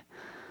was like,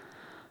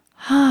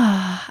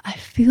 I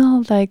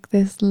feel like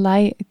this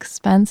light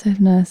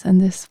expansiveness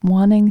and this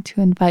wanting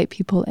to invite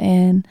people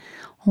in,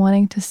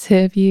 wanting to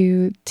serve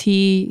you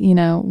tea,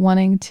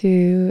 wanting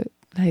to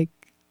like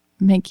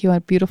make you a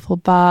beautiful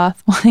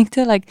bath, wanting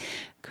to like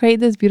create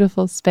this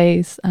beautiful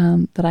space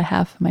that I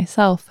have for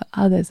myself, for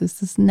others. It's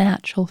this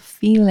natural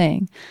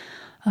feeling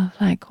of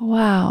like,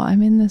 wow,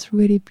 I'm in this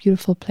really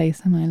beautiful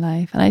place in my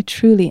life. And I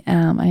truly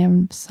am. I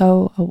am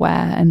so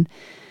aware and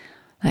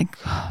like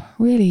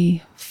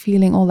really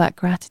feeling all that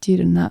gratitude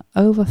and that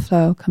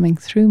overflow coming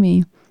through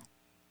me,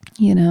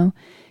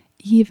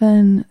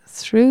 even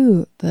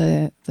through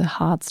the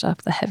hard stuff,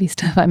 the heavy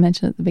stuff I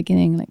mentioned at the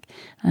beginning, like,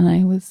 and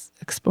I was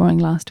exploring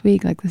last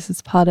week, like this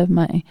is part of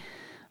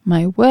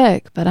my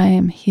work, but I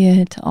am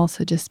here to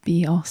also just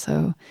be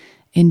also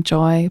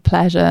enjoy,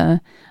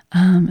 pleasure,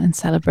 and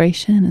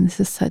celebration. And this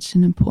is such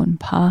an important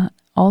part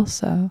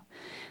also.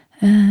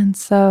 And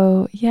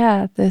so,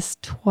 yeah, this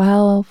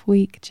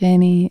 12-week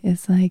journey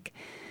is like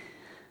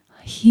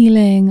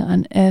healing,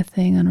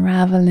 unearthing,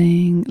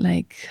 unraveling,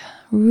 like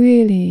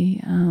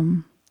really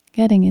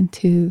getting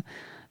into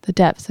the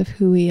depths of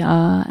who we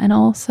are, and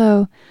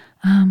also,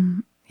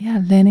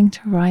 learning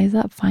to rise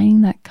up,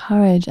 finding that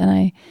courage.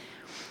 And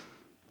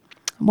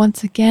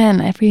once again,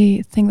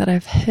 everything that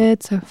I've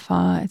heard so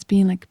far, it's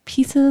been like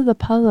pieces of the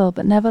puzzle,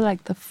 but never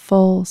like the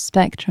full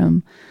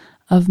spectrum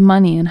of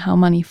money and how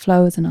money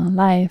flows in our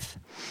life.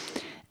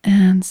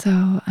 And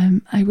so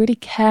I really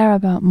care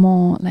about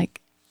more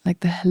like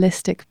the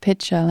holistic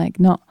picture, like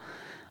not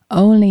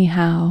only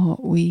how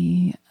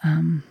we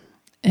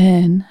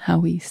earn, how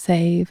we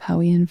save, how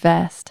we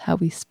invest, how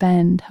we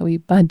spend, how we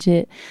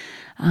budget,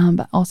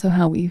 but also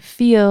how we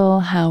feel,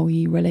 how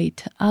we relate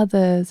to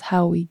others,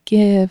 how we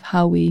give,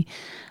 how we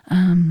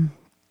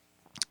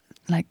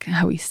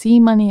how we see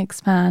money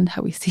expand,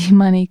 how we see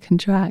money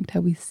contract,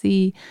 how we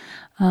see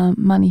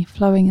money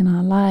flowing in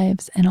our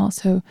lives, and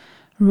also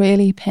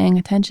really paying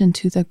attention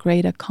to the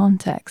greater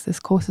context. This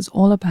course is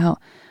all about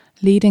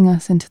leading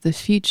us into the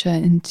future,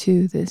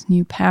 into this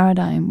new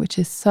paradigm, which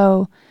is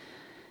so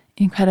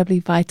incredibly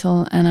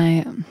vital. And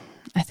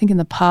I think in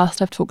the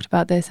past I've talked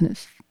about this, and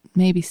it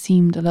maybe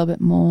seemed a little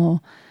bit more,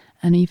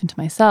 and even to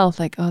myself,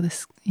 like, oh,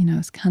 this,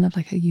 it's kind of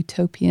like a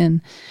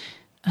utopian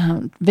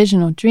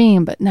vision or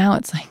dream. But now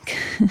it's like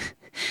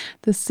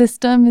the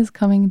system is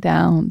coming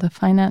down. The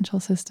financial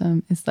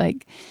system is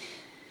like,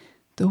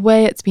 the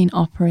way it's been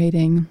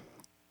operating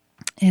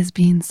is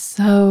being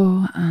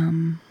so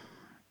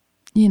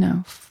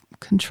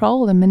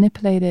controlled and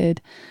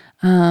manipulated.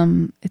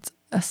 It's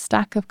a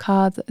stack of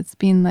cards. It's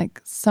been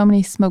like so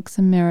many smokes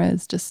and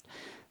mirrors, just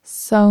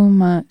so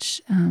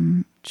much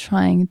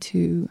trying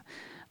to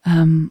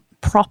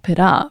prop it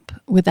up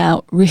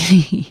without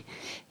really,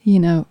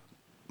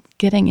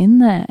 getting in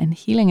there and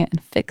healing it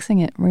and fixing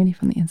it really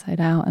from the inside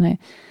out. And it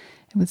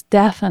was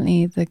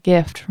definitely the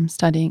gift from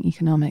studying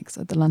economics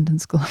at the London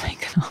School of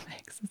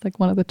Economics. It's like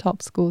one of the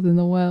top schools in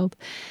the world.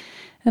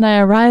 And I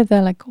arrived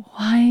there like,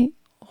 why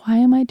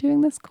am I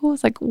doing this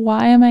course? Like,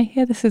 why am I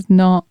here? This is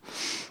not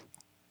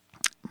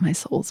my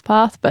soul's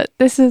path, but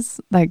this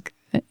is like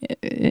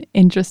an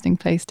interesting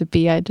place to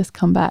be. I had just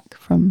come back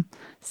from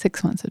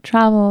 6 months of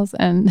travels,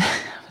 and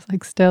I was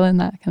like still in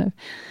that kind of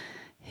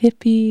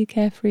hippie,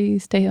 carefree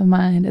state of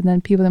mind. And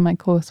then people in my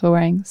course were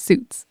wearing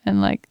suits, and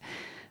like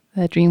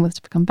their dream was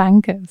to become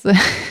bankers. I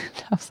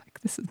was like,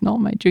 this is not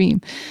my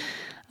dream.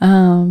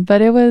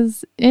 But it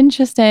was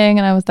interesting,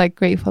 and I was like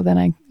grateful. Then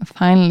I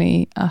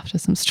finally, after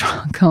some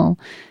struggle,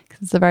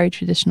 because it's a very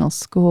traditional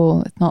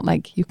school, it's not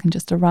like you can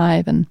just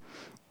arrive and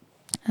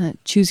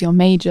choose your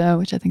major,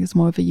 which I think is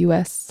more of a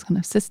US kind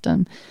of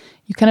system.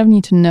 You kind of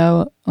need to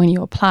know when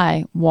you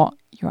apply what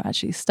you're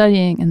actually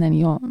studying, and then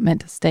you're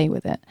meant to stay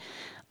with it.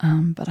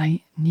 But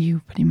I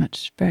knew pretty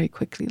much very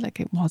quickly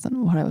like it wasn't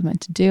what I was meant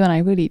to do, and I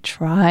really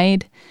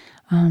tried.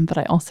 But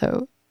I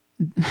also,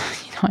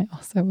 I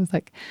also was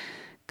like,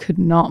 could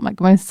not, like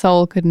my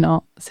soul could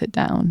not sit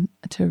down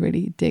to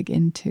really dig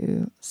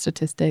into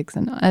statistics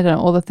and I don't know,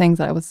 all the things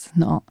that I was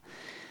not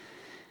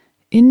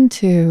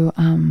into,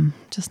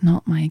 just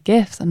not my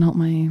gifts and not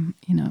my,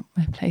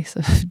 my place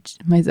of,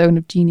 my zone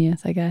of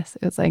genius, I guess.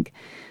 It was like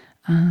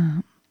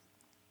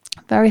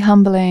very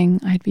humbling.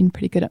 I'd been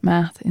pretty good at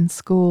math in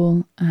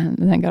school, and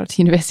then I got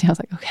to university. I was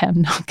like, okay,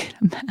 I'm not good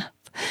at math.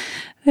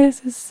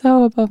 this is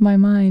so above my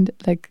mind,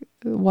 like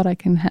what I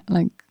can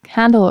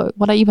handle,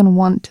 what I even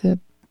want to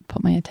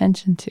put my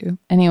attention to.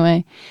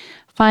 Anyway,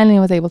 finally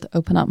I was able to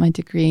open up my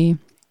degree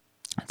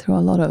through a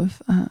lot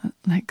of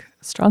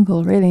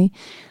struggle, really,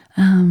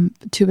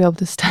 to be able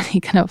to study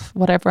kind of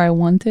whatever I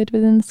wanted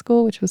within the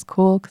school, which was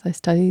cool because I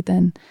studied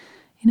then,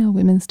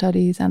 women's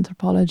studies,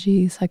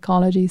 anthropology,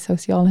 psychology,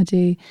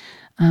 sociology,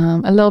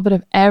 a little bit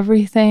of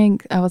everything.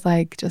 I was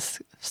like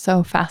just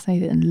so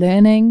fascinated in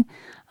learning,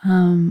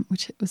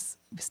 which it was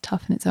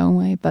tough in its own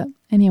way. But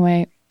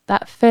anyway,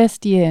 that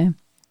first year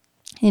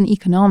in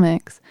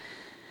economics,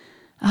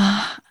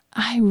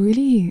 I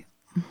really,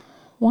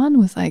 one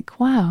was like,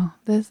 wow,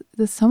 there's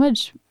so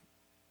much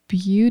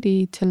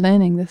beauty to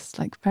learning this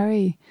like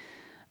very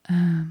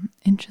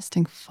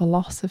interesting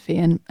philosophy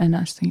and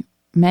actually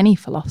many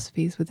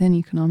philosophies within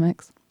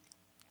economics.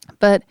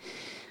 But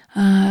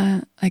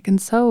wow,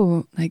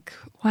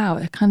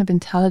 a kind of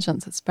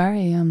intelligence that's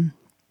very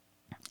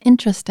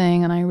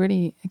interesting, and I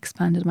really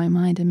expanded my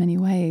mind in many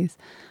ways,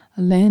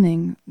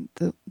 learning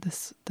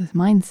this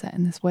mindset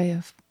and this way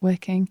of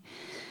working.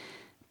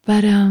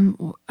 But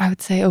I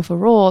would say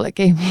overall, it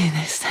gave me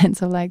this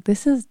sense of like,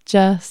 this is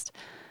just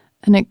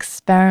an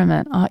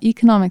experiment. Our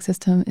economic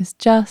system is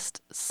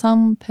just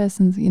some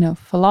person's,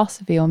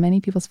 philosophy, or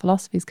many people's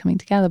philosophies coming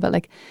together. But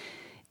like,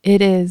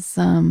 it is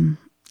an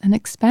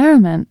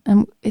experiment,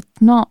 and it's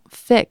not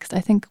fixed. I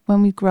think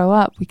when we grow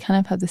up, we kind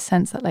of have the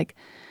sense that like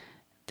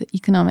the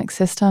economic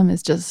system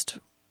is just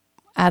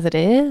as it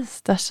is.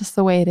 That's just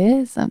the way it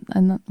is,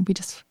 and we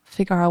just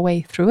figure our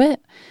way through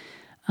it.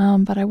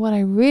 But what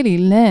I really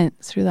learned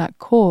through that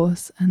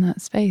course and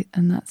that space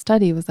and that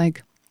study was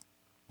like,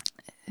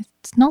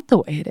 it's not the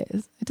way it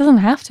is. It doesn't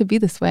have to be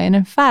this way. And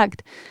in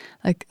fact,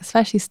 like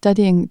especially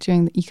studying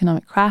during the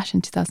economic crash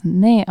in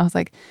 2008, I was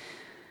like,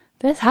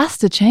 this has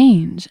to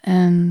change.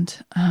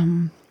 And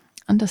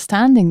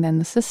understanding then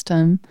the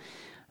system,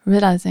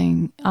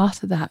 realizing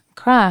after that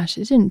crash,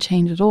 it didn't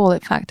change at all. In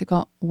fact, it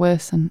got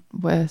worse and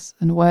worse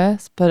and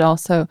worse, but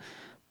also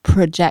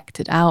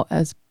projected out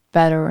as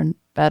better and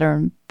better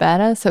and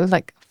better. So it was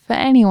like, for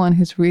anyone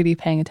who's really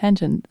paying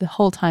attention, the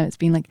whole time it's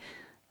been like,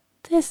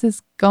 this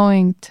is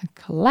going to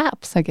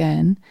collapse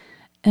again,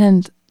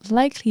 and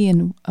likely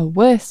in a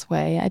worse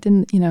way. I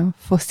didn't,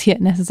 foresee it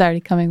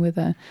necessarily coming with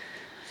a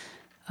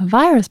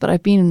virus, but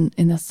I've been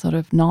in this sort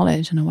of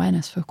knowledge and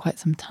awareness for quite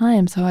some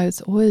time. So I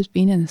was always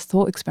been in this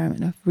thought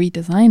experiment of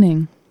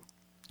redesigning.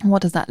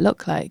 What does that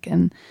look like?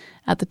 And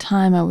at the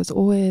time I was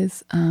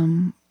always,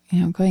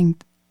 going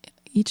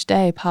each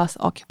day past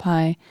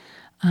Occupy.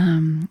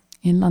 In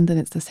London,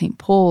 it's the St.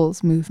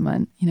 Paul's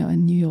movement.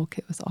 In New York,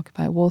 it was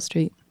Occupy Wall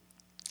Street.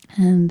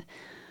 And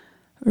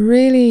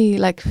really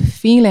like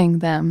feeling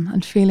them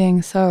and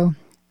feeling so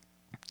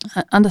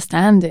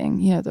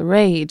understanding, the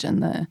rage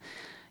and the,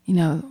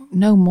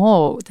 no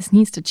more, this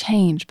needs to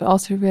change, but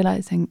also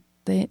realizing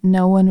that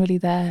no one really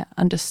there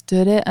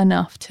understood it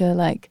enough to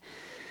like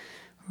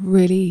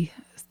really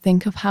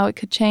think of how it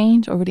could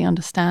change or really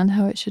understand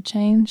how it should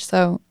change.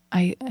 So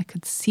I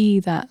could see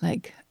that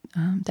like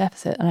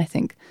deficit. And I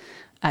think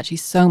actually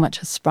so much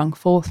has sprung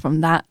forth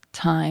from that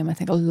time. I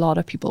think a lot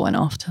of people went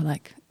off to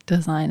like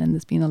design, and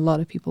there's been a lot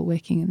of people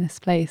working in this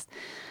place,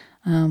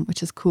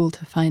 which is cool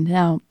to find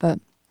out. But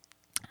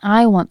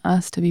I want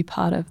us to be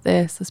part of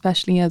this,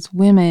 especially as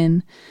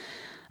women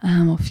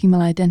or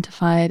female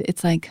identified.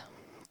 It's like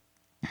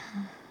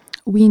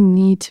we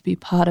need to be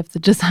part of the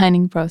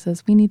designing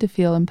process. We need to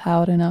feel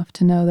empowered enough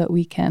to know that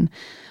we can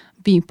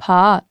be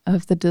part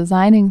of the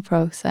designing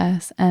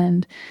process.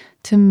 And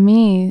to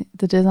me,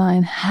 the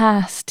design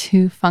has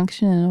to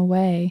function in a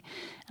way,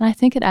 and I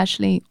think it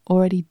actually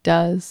already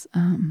does,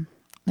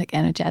 like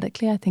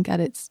energetically. I think at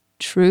its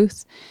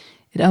truth,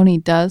 it only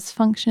does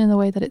function in the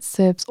way that it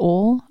serves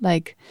all.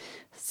 Like,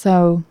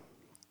 so,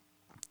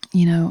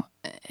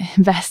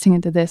 investing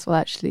into this will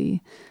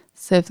actually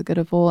serve the good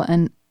of all.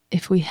 And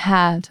if we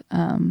had,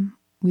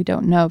 we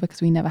don't know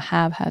because we never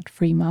have had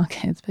free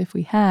markets, but if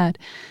we had,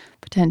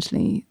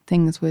 potentially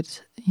things would,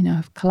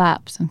 have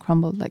collapsed and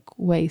crumbled like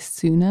way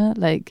sooner.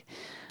 Like,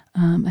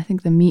 I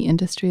think the meat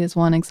industry is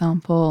one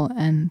example,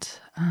 and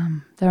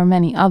there are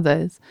many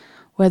others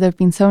where there have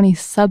been so many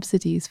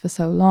subsidies for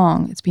so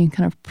long, it's been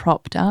kind of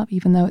propped up,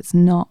 even though it's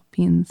not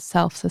been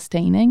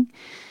self-sustaining.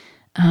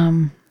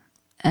 And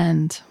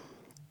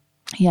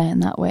yeah,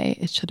 in that way,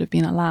 it should have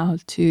been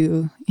allowed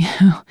to,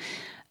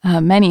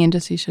 many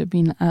industries should have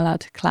been allowed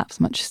to collapse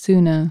much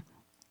sooner,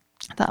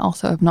 that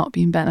also have not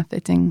been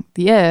benefiting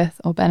the earth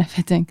or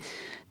benefiting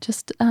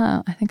just,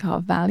 I think,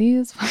 our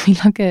values. When we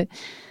look at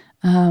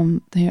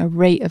the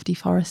rate of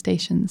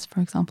deforestations,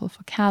 for example,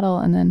 for cattle,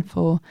 and then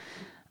for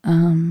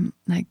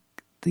like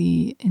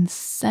the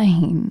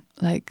insane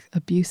like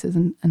abuses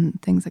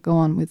and things that go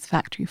on with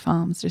factory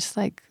farms, just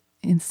like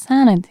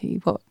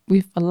insanity what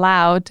we've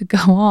allowed to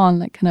go on,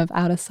 like kind of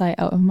out of sight,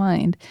 out of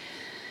mind.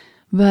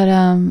 But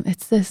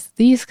it's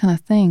these kind of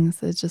things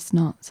that are just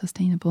not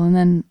sustainable. And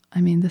then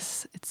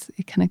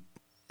it kind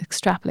of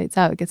extrapolates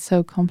out. It gets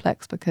so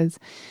complex because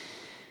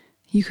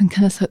you can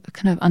kind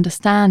of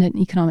understand an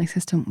economic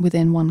system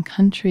within one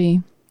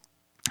country.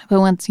 But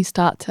once you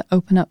start to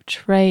open up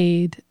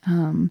trade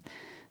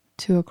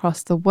to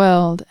across the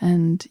world,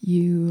 and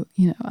you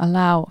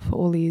allow for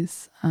all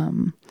these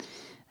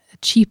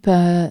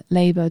cheaper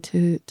labor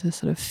to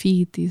sort of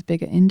feed these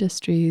bigger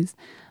industries,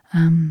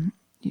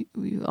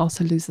 you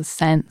also lose a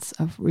sense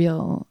of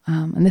real,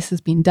 and this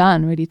has been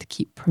done really to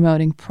keep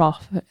promoting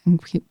profit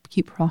and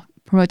keep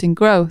promoting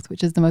growth,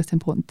 which is the most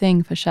important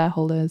thing for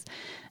shareholders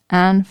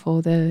and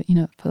for the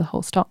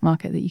whole stock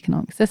market, the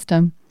economic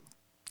system,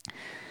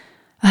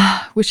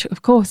 which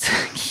of course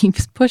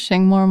keeps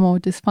pushing more and more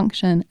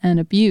dysfunction and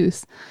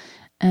abuse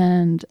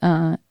and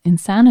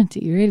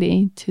insanity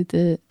really to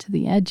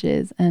the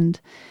edges,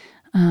 and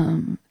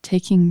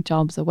taking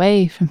jobs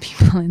away from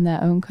people in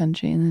their own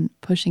country and then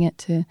pushing it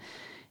to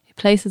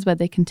places where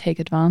they can take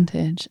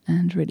advantage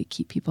and really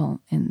keep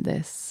people in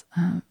this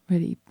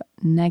really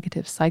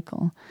negative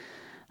cycle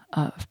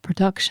of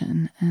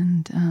production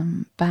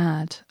and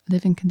bad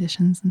living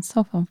conditions and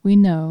so forth. We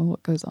know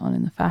what goes on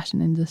in the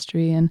fashion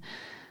industry, and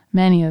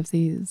many of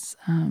these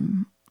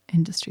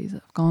industries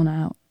have gone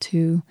out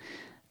to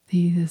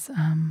these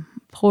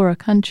poorer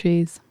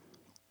countries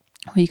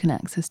where you can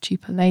access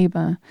cheaper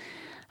labor.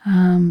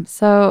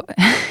 So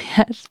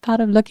it's part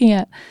of looking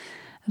at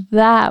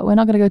that. We're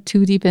not going to go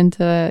too deep into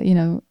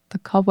the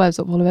cobwebs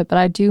of all of it, but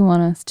I do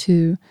want us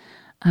to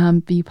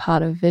be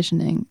part of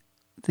visioning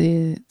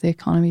the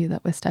economy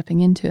that we're stepping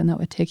into and that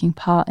we're taking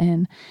part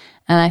in.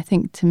 And I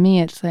think, to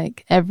me, it's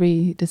like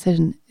every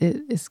decision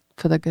is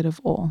for the good of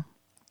all,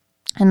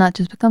 and that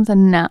just becomes a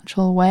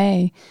natural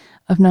way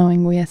of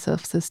knowing we are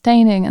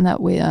self-sustaining and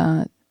that we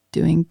are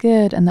doing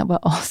good, and that we're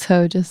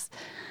also just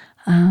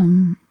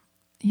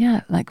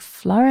like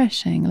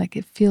flourishing. Like,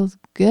 it feels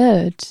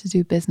good to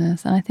do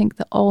business. And I think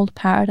the old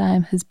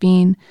paradigm has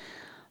been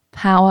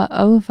power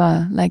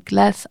over, like,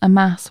 let's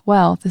amass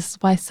wealth. This is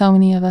why so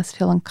many of us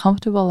feel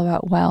uncomfortable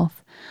about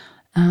wealth,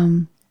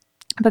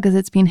 because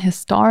it's been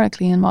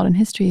historically in modern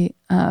history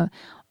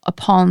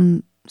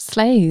upon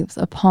slaves,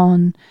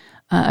 upon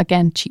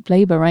again, cheap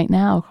labor right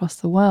now across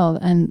the world,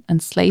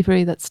 and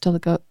slavery that's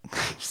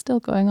still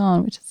going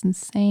on, which is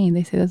insane.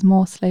 They say there's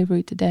more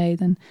slavery today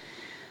than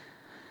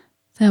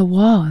there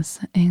was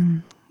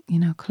in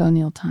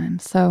colonial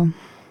times. So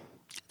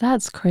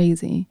that's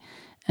crazy.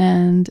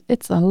 And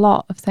it's a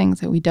lot of things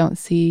that we don't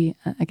see,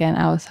 again,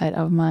 our sight,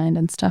 our mind,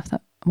 and stuff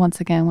that,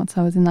 once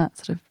I was in that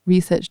sort of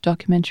research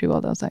documentary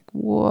world, I was like,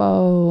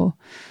 whoa,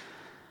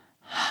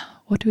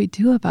 what do we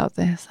do about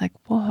this? Like,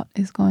 what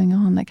is going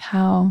on? Like,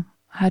 how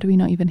do we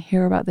not even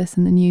hear about this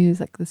in the news?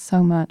 Like, there's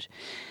so much.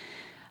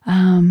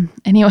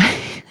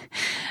 Anyway,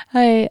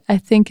 I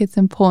think it's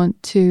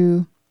important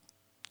to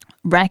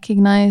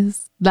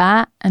recognize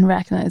that and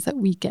recognize that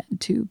we get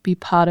to be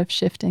part of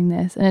shifting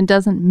this. And it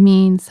doesn't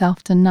mean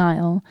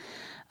self-denial.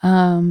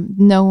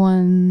 No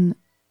one,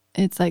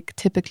 it's like,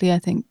 typically I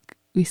think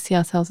we see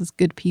ourselves as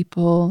good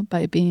people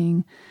by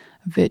being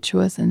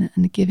virtuous and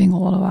giving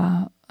all of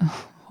our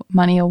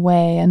money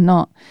away, and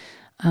not,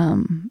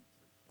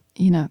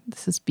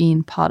 this has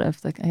been part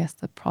of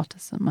the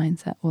Protestant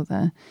mindset, or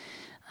the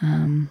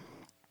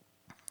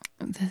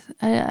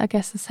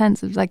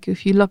sense of, like,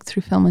 if you look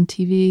through film and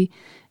TV,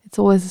 it's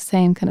always the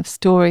same kind of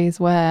stories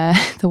where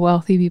the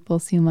wealthy people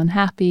seem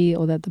unhappy,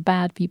 or they're the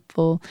bad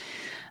people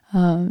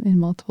in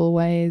multiple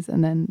ways,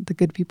 and then the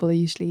good people are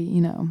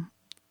usually,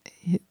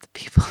 the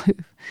people who,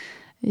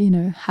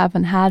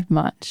 haven't had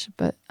much,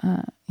 but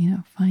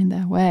find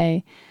their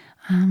way,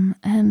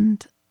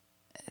 and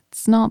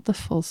it's not the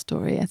full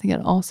story. I think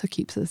it also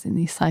keeps us in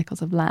these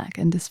cycles of lack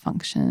and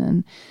dysfunction.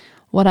 And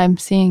what I'm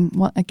seeing,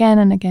 again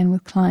and again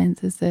with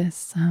clients, is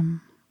this,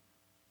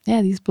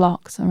 these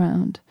blocks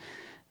around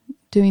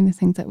doing the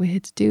things that we're here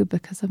to do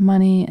because of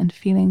money, and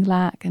feeling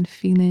lack and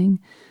feeling,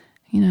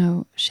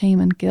 shame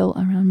and guilt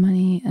around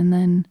money, and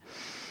then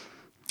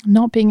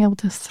not being able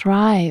to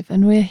thrive.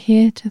 And we're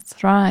here to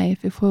thrive.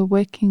 If we're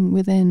working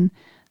within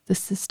the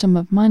system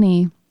of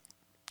money,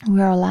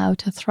 we're allowed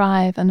to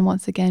thrive. And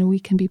once again, we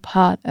can be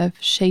part of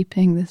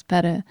shaping this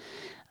better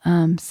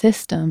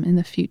system in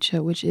the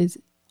future, which is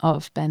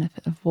of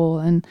benefit of all.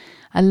 And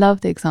I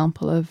love the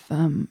example of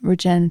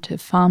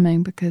regenerative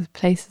farming, because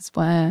places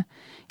where,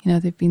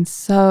 they've been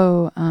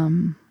so,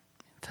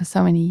 for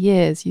so many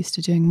years, used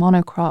to doing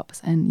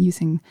monocrops and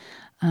using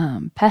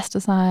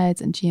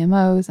pesticides and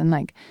GMOs,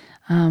 and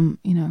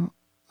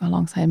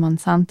alongside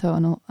Monsanto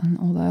and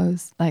all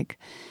those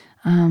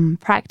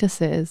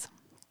practices.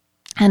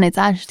 And it's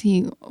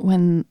actually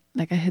when,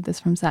 I heard this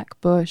from Zach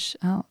Bush,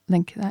 I'll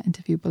link that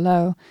interview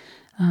below,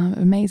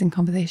 amazing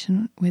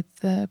conversation with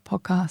the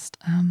podcast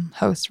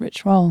host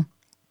Rich Roll.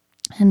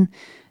 And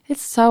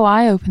it's so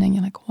eye-opening.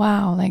 You're like,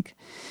 wow,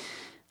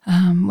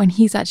 when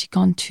he's actually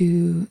gone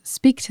to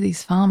speak to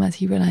these farmers,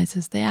 he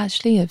realizes they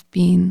actually have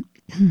been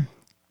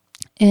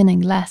earning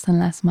less and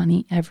less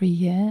money every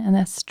year, and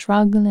they're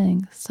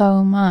struggling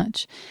so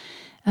much.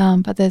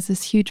 But there's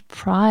this huge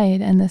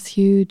pride and this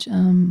huge,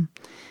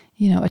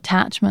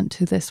 attachment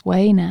to this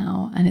way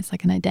now, and it's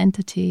like an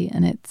identity,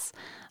 and it's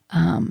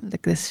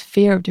like this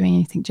fear of doing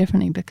anything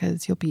differently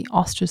because you'll be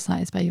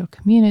ostracized by your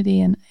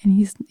community. And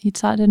he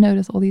started to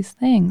notice all these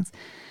things.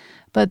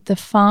 But the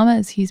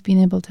farmers he's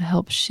been able to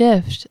help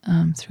shift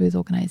through his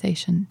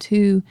organization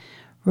to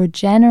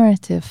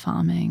regenerative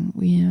farming,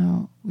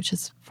 which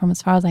is, from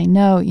as far as I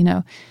know,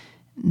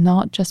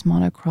 not just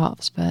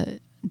monocrops, but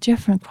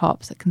different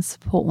crops that can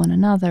support one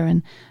another,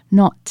 and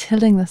not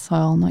tilling the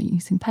soil, not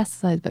using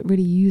pesticides, but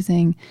really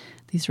using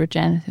these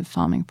regenerative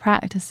farming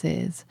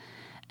practices.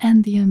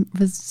 And the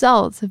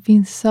results have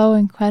been so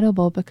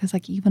incredible, because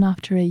like even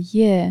after a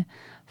year,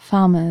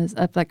 farmers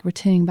are like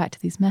returning back to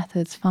these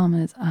methods.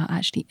 Farmers are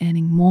actually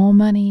earning more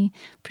money,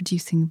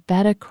 producing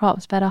better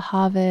crops, better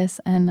harvests,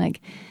 and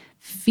like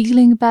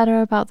feeling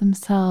better about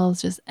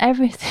themselves, just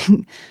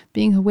everything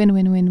being a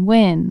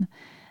win-win-win-win.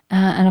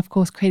 And of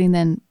course, creating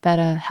then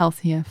better,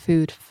 healthier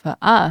food for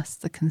us,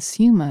 the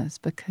consumers,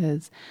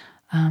 because,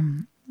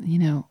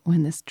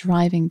 when this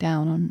driving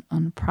down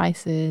on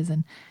prices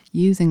and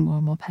using more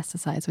and more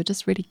pesticides, we're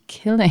just really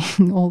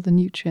killing all the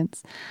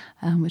nutrients,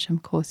 which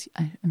of course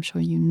I'm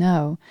sure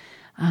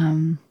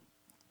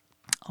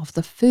of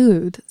the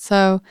food.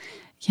 So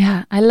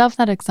yeah, I love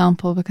that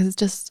example, because it's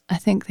just, I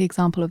think, the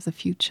example of the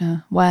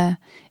future where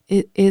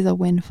it is a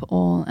win for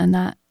all, and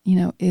that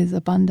is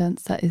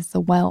abundance, that is the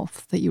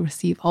wealth that you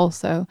receive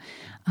also.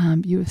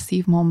 You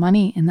receive more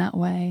money in that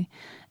way.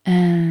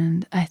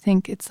 And I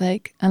think it's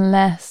like,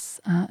 unless,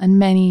 and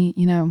many,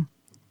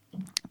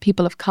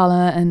 people of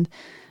color and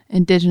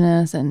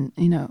indigenous and,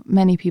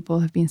 many people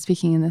have been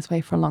speaking in this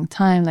way for a long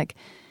time, like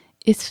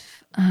it's,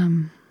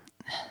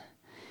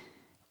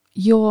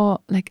 you're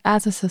like,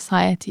 as a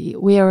society,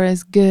 we are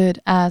as good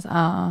as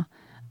our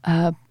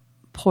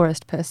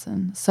poorest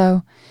person.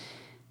 So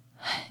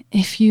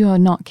if you are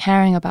not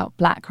caring about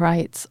Black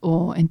rights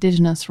or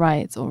indigenous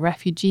rights or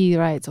refugee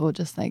rights, or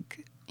just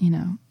like,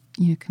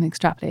 you can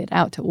extrapolate it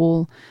out to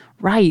all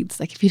rights.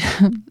 Like if you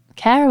don't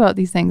care about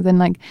these things, then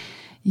like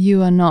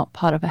you are not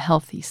part of a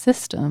healthy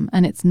system,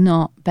 and it's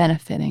not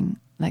benefiting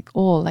like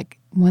all. Like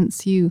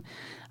once you,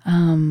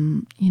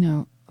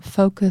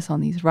 focus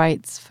on these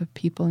rights for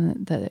people,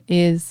 and that there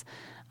is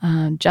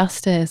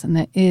justice, and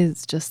there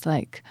is just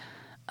like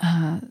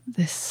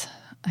this,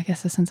 I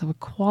guess, a sense of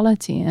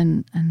equality,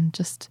 and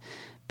just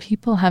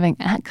people having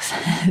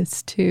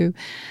access to,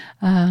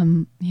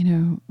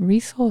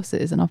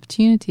 resources and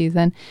opportunities,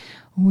 and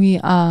we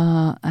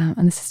are,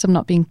 and the system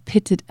not being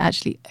pitted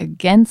actually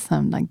against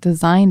them, like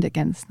designed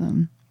against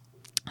them,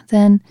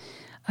 then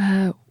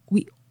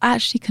we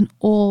actually can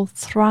all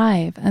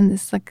thrive. And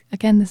this, like,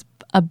 again, this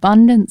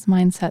abundance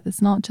mindset,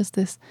 it's not just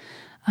this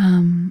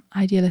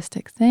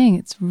idealistic thing.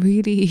 It's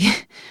really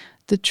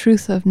the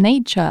truth of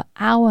nature,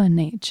 our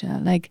nature.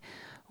 Like,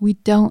 we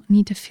don't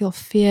need to feel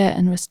fear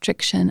and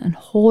restriction and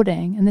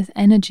hoarding. And this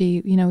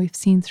energy, we've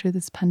seen through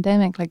this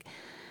pandemic, like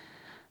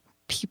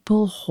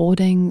people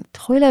hoarding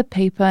toilet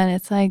paper. And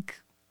it's like,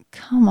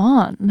 come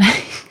on,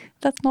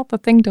 that's not the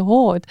thing to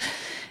hoard.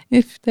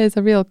 If there's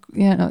a real,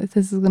 if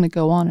this is going to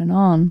go on and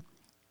on.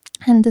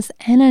 And this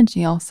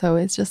energy also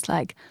is just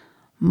like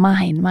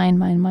mine.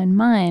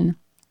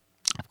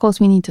 Of course,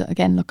 we need to,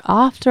 again, look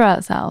after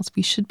ourselves.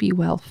 We should be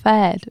well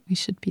fed. We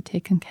should be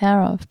taken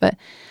care of. But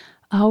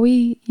are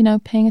we,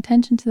 paying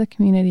attention to the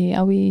community?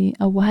 Are we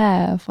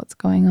aware of what's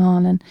going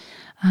on? And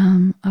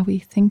are we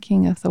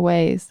thinking of the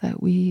ways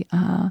that we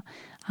are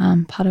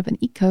part of an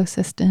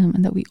ecosystem,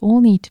 and that we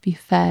all need to be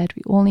fed,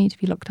 we all need to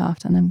be looked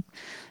after? And I'm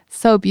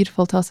so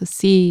beautiful to also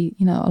see,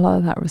 a lot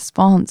of that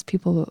response,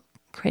 people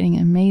creating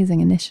amazing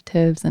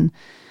initiatives and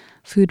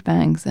food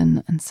banks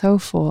and so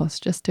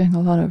forth, just doing a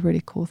lot of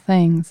really cool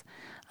things,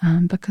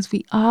 because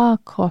we are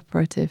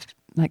cooperative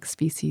like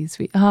species.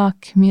 We are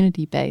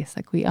community based,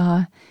 like we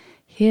are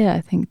here,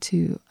 I think,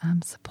 to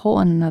support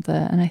one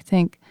another. And I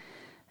think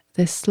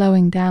this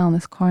slowing down,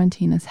 this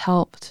quarantine, has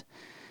helped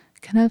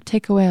kind of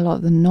take away a lot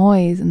of the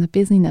noise and the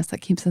busyness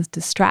that keeps us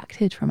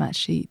distracted from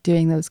actually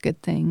doing those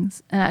good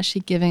things, and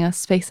actually giving us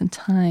space and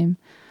time,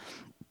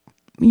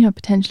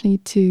 potentially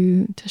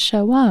to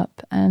show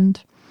up.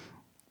 And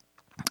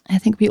I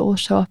think we all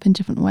show up in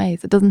different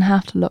ways. It doesn't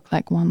have to look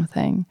like one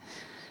thing.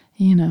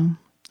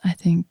 I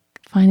think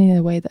finding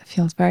a way that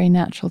feels very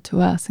natural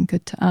to us and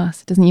good to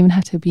us. It doesn't even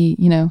have to be,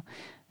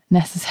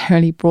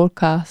 necessarily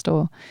broadcast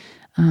or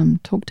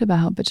talked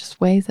about, but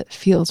just ways that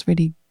feels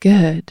really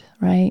good,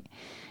 right?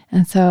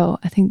 And so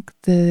I think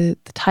the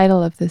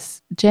title of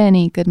this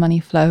journey, Good Money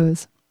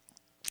Flows,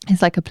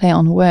 is like a play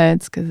on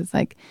words, because it's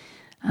like,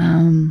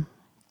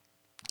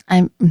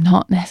 I'm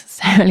not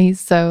necessarily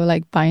so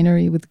like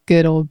binary with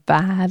good or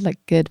bad, like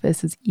good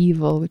versus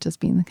evil, which has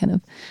been the kind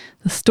of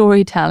the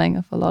storytelling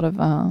of a lot of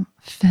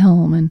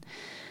film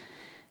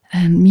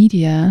and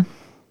media.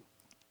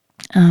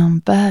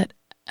 But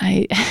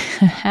I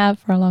have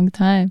for a long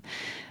time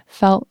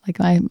felt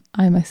like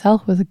I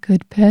myself was a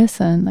good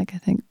person. Like I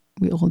think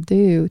we all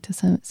do to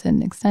some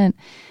certain extent.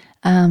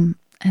 And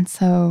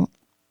so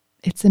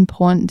it's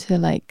important to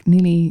like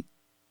nearly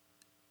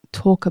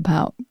talk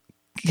about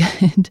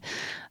good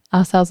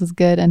ourselves as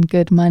good and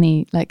good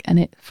money, like, and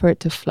it for it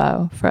to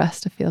flow, for us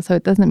to feel. So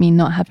it doesn't mean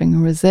not having a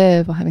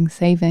reserve or having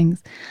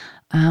savings,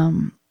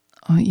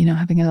 or, you know,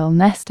 having a little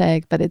nest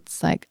egg, but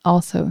it's like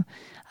also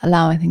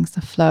allowing things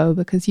to flow,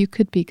 because you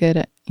could be good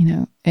at, you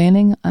know,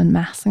 earning,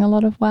 amassing a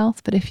lot of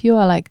wealth. But if you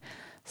are like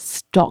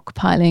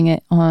stockpiling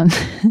it on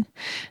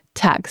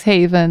tax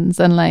havens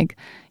and like,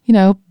 you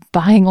know,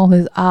 buying all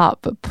this art,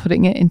 but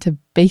putting it into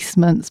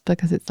basements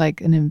because it's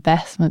like an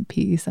investment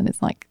piece, and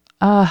it's like,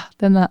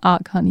 then that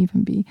art can't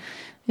even be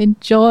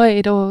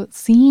enjoyed or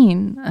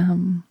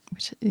seen,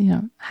 which, you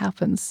know,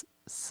 happens.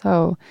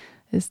 So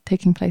is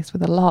taking place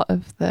with a lot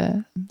of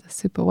the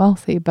super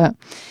wealthy. But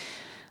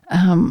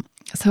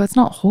so it's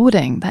not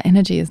hoarding. That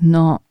energy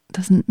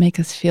doesn't make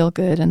us feel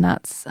good. And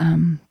that's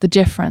the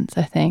difference,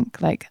 I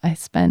think. Like, I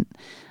spent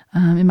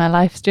in my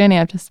life's journey,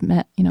 I've just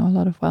met, you know, a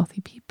lot of wealthy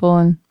people,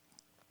 and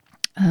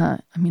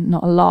I mean,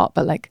 not a lot,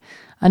 but like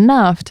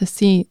enough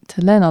to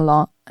learn a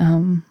lot,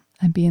 and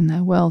be in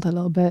their world a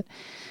little bit.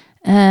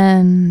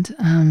 And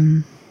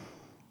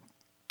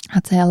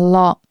I'd say a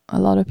lot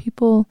of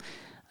people,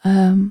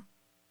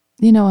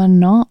 you know, are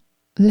not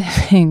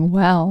living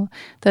well.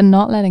 They're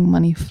not letting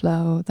money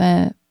flow.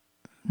 They're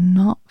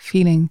not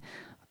feeling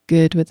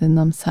good within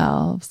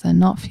themselves. They're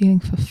not feeling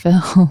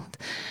fulfilled.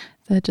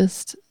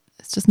 It's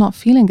just not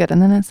feeling good.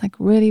 And then it's like,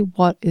 really,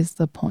 what is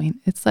the point?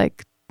 It's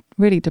like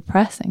really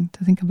depressing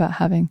to think about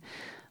having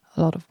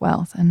a lot of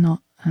wealth and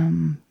not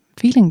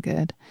feeling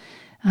good.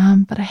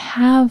 But I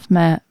have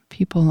met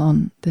people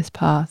on this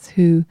path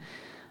who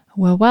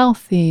were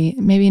wealthy,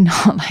 maybe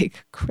not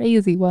like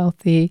crazy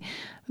wealthy,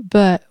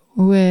 but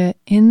we're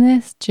in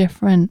this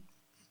different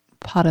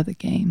part of the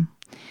game.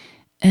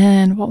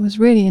 And what was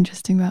really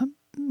interesting about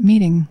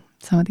meeting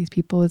some of these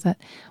people was that,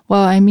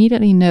 well, I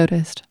immediately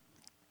noticed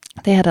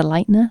they had a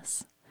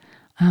lightness.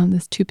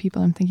 There's two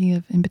people I'm thinking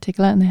of in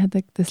particular, and they had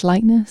like this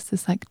lightness,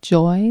 this like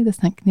joy,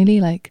 this like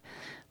nearly like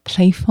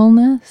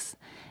playfulness.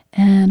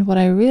 And what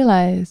I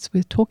realized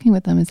with talking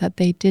with them is that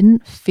they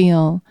didn't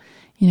feel,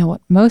 you know,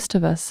 what most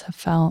of us have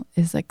felt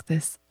is like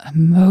this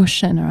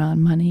emotion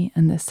around money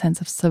and this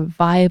sense of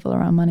survival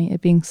around money,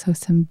 it being so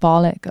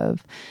symbolic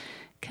of,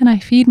 can I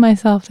feed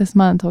myself this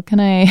month? Or can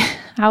I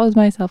house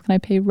myself? Can I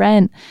pay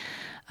rent?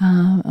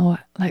 Or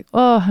like,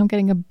 oh, I'm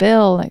getting a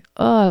bill. Like,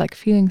 oh, like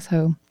feeling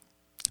so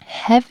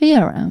heavy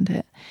around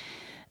it.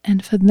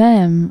 And for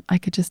them, I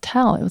could just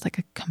tell it was like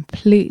a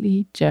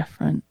completely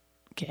different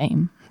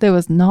game. There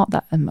was not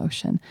that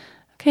emotion.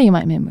 Okay, you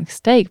might make a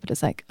mistake, but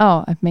it's like,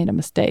 oh, I've made a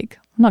mistake.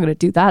 I'm not going to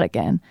do that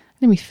again.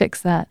 Let me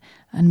fix that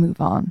and move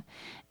on.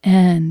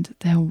 And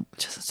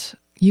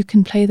you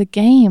can play the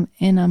game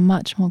in a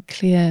much more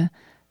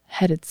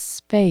clear-headed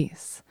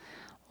space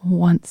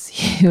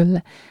once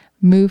you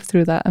move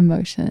through that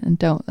emotion and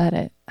don't let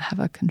it have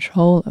a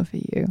control over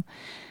you.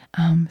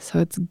 So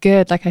it's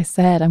good. Like I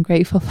said, I'm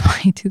grateful for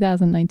my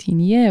 2019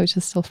 year, which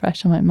is still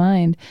fresh on my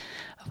mind,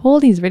 of all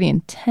these really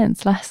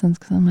intense lessons,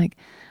 because I'm like,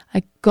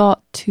 I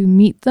got to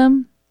meet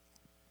them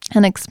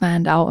and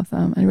expand out of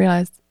them and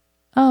realize,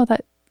 oh,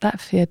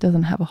 that fear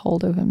doesn't have a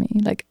hold over me.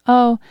 Like,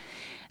 oh,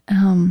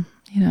 you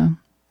know,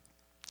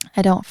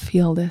 I don't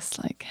feel this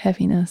like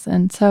heaviness.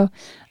 And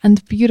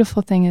the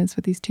beautiful thing is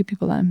with these two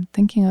people that I'm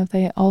thinking of,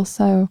 they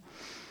also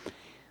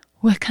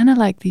were kind of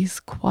like these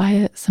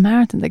quiet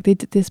Samaritans. Like, they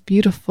did this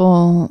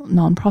beautiful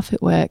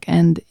nonprofit work,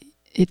 and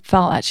it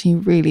felt actually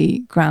really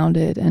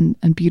grounded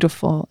and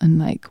beautiful and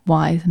like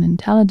wise and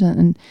intelligent.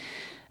 And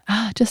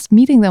just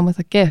meeting them was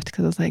a gift,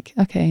 because I was like,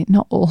 okay,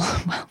 not all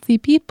wealthy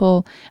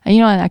people. And,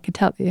 you know, I could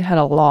tell they had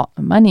a lot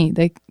of money.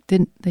 They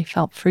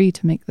felt free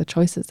to make the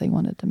choices they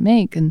wanted to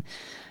make and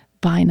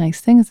buy nice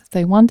things if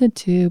they wanted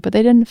to, but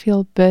they didn't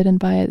feel burdened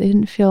by it. They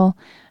didn't feel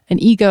an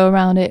ego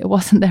around it. It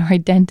wasn't their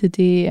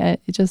identity.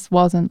 It just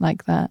wasn't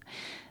like that.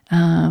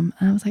 And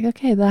I was like,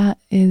 okay, that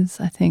is,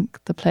 I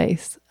think, the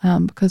place,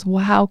 because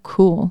how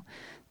cool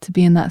to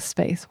be in that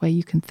space where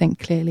you can think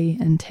clearly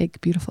and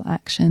take beautiful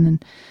action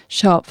and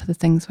show up for the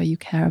things where you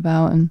care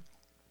about. And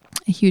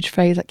a huge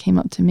phrase that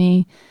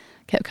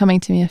kept coming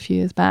to me a few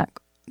years back,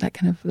 that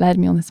kind of led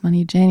me on this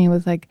money journey,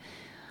 was like,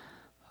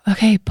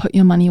 okay, put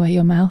your money where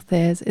your mouth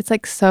is. It's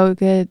like so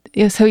good.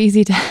 It's so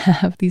easy to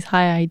have these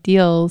high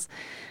ideals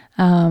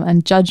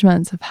and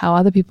judgments of how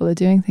other people are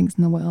doing things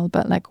in the world.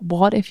 But like,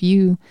 what if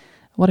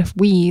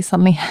we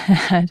suddenly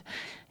had,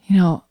 you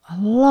know, a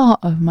lot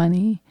of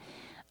money?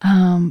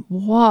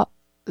 What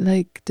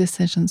like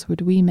decisions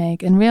would we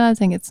make? And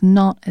realizing it's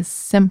not as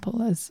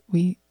simple as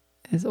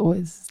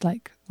always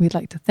like we'd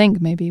like to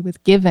think. Maybe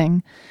with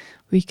giving,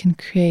 we can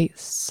create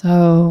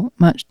so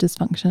much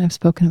dysfunction. I've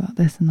spoken about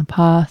this in the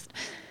past.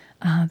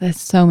 There's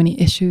so many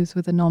issues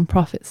with the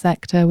nonprofit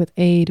sector, with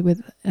aid,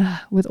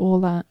 with all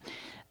that.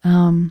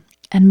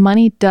 And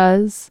money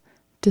does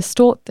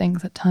distort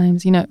things at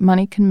times. You know,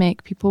 money can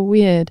make people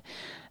weird.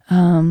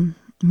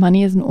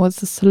 Money isn't always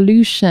the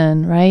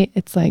solution, right?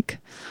 It's like,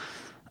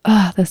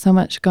 there's so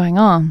much going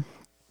on.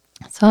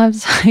 So I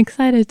was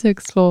excited to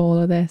explore all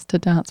of this, to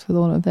dance with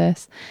all of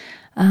this.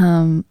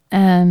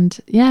 And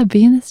yeah,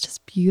 be in this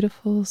just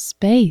beautiful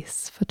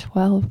space for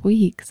 12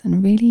 weeks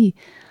and really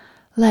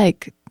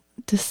like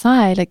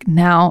decide like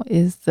now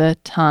is the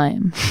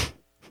time.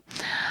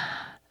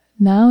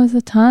 Now is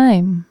the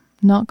time.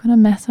 Not going to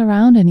mess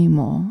around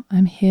anymore.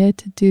 I'm here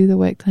to do the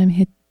work that I'm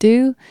here to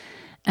do.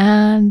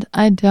 And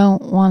I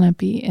don't want to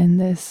be in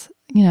this,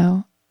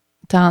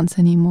 dance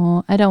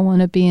anymore. I don't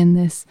want to be in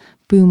this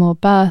boom or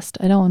bust.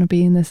 I don't want to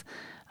be in this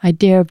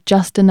idea of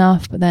just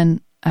enough, but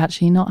then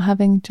actually not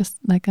having just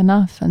like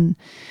enough and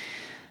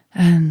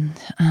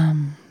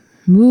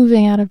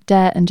moving out of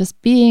debt and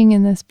just being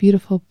in this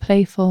beautiful,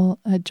 playful,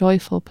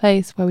 joyful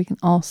place where we can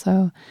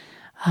also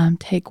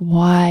take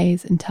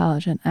wise,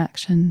 intelligent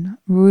action,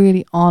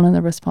 really honor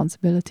the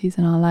responsibilities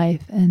in our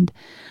life and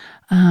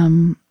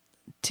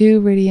do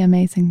really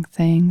amazing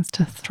things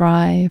to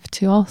thrive,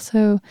 to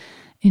also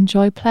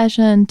enjoy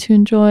pleasure and to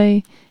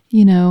enjoy,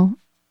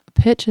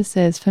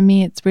 purchases. For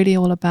me, it's really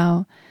all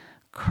about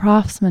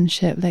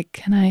craftsmanship. Like,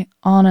 can I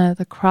honor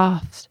the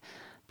craft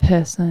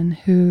person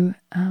who,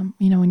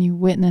 when you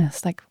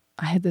witness, like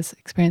I had this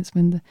experience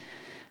when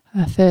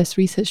the first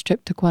research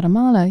trip to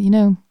Guatemala,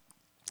 you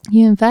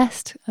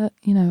invest, a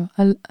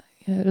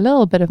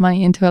little bit of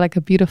money into like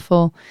a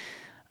beautiful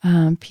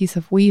piece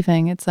of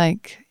weaving. It's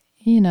like,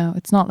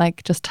 it's not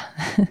like just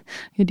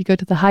you go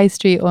to the high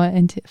street or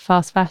into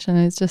fast fashion.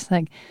 It's just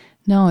like,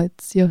 no,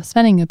 you're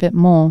spending a bit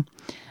more,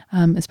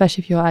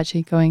 especially if you're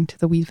actually going to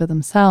the weaver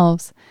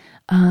themselves.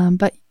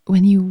 But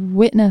when you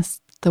witness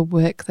the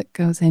work that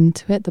goes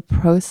into it, the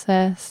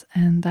process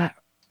and that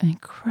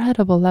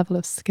incredible level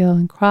of skill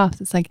and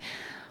craft, it's like,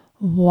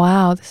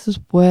 wow, this is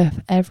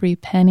worth every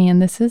penny.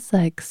 And this is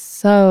like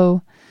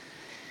so,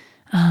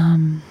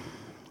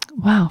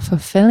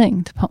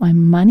 fulfilling to put my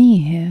money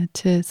here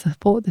to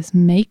support this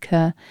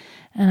maker.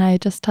 And I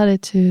just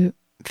started to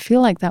feel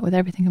like that with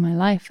everything in my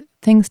life.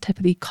 Things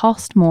typically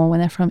cost more when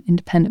they're from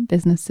independent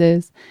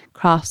businesses,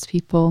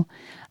 craftspeople,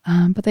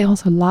 but they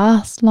also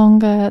last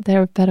longer.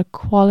 They're of better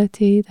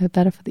quality. They're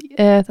better for the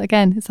earth.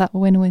 Again, it's that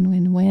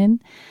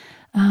win-win-win-win.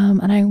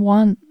 And I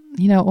want,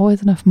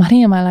 always enough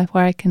money in my life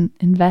where I can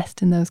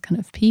invest in those kind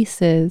of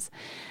pieces.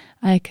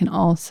 I can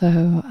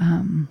also,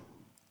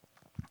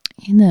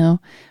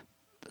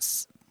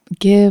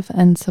 give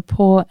and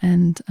support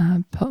and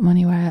put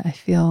money where I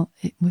feel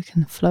we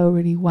can flow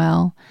really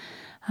well.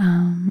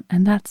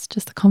 And that's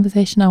just the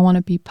conversation I want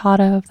to be part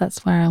of.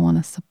 That's where I want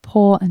to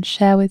support and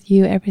share with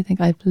you everything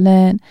I've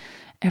learned,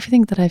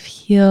 everything that I've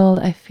healed.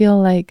 I feel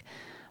like,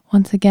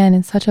 once again,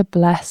 in such a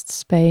blessed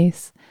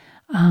space.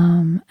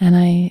 And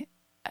I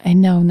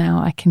know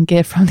now I can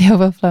give from the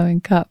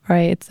overflowing cup,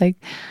 right? It's like,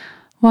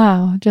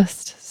 wow,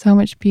 just so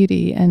much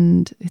beauty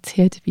and it's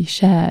here to be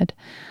shared.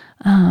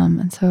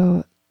 And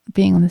so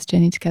being on this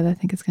journey together, I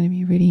think is going to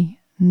be really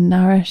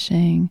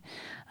nourishing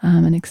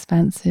and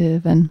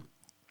expansive. And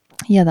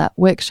yeah, that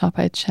workshop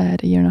I'd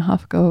shared a year and a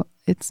half ago,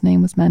 its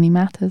name was Money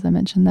Matters. I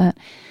mentioned that.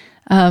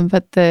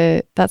 But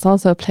that's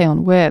also a play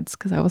on words,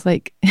 because I was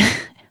like,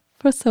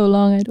 for so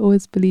long, I'd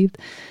always believed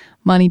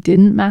money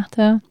didn't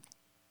matter.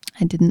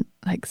 I didn't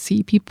like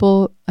see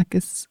people like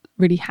as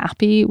really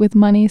happy with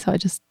money. So I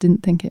just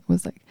didn't think it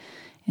was like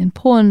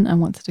important. I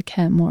wanted to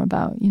care more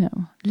about,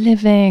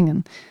 living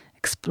and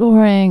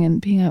exploring and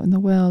being out in the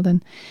world.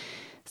 And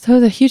so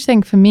the huge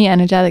thing for me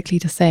energetically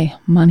to say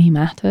money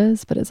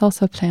matters, but it's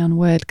also a play on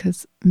word,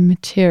 because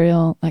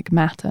material like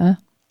matter,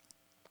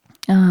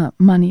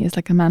 money is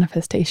like a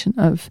manifestation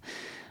of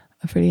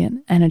really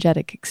an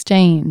energetic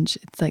exchange.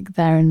 It's like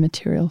there in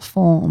material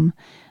form.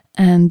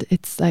 And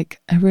it's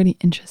like a really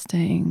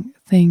interesting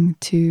thing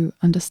to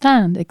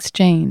understand,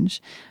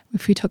 exchange.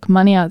 If we took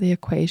money out of the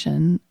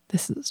equation,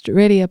 this is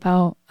really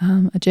about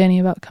a journey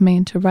about coming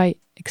into right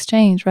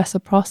exchange,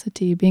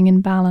 reciprocity, being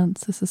in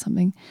balance. This is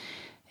something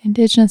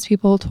Indigenous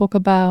people talk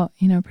about,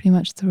 pretty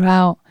much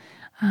throughout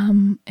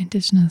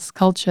Indigenous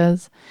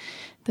cultures.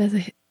 There's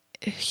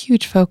a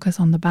huge focus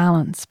on the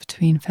balance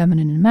between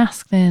feminine and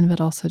masculine, but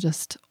also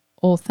just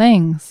all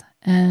things.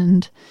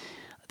 And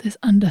this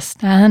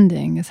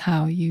understanding is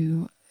how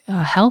you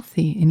are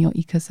healthy in your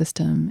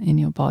ecosystem, in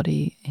your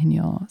body, in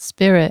your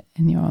spirit,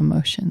 in your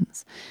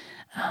emotions,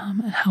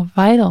 and how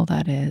vital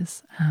that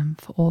is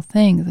for all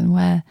things. And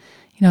where,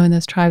 in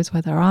those tribes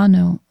where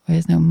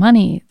there's no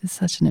money, there's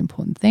such an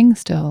important thing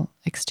still,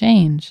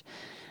 exchange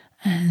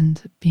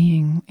and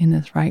being in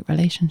this right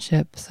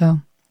relationship.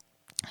 So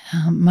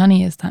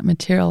money is that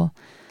material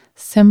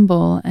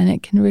symbol, and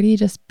it can really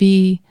just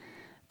be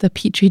the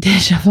petri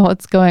dish of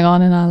what's going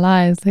on in our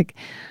lives. Like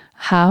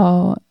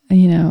how,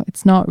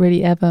 it's not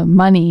really ever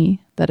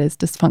money that is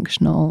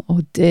dysfunctional or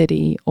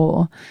dirty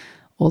or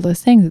all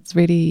those things. It's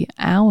really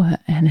our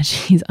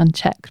energies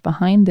unchecked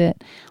behind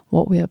it,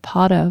 what we are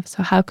part of.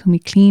 So how can we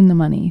clean the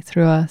money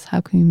through us?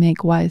 How can we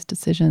make wise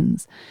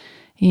decisions?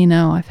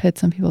 I've heard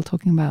some people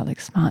talking about like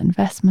smart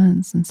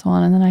investments and so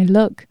on. And then I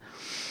look,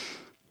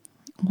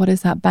 what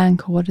is that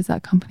bank or what is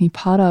that company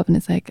part of? And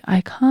it's like,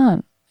 I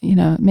can't,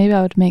 maybe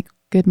I would make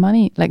good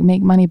money, like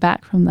make money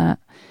back from that.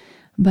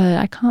 But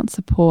I can't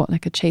support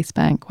like a Chase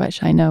Bank,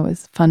 which I know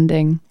is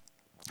funding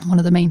one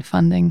of the main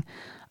funding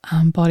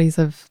bodies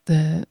of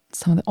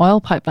some of the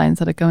oil pipelines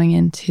that are going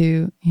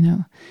into,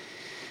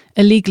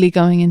 illegally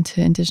going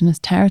into indigenous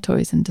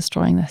territories and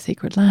destroying their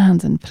sacred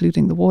lands and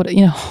polluting the water,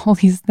 all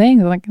these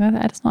things. Like,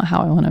 that's not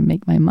how I want to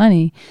make my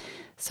money.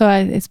 So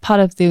it's part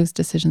of those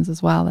decisions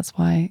as well. That's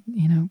why,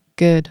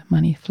 good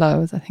money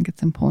flows. I think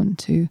it's important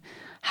to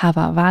have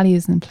our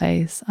values in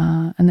place,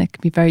 and they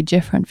can be very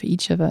different for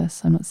each of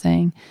us. I'm not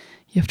saying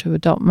you have to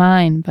adopt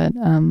mine, but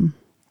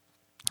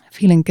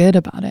feeling good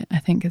about it, I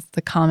think, is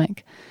the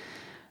karmic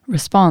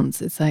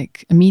response. It's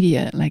like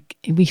immediate, like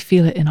we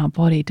feel it in our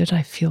body. Did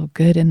I feel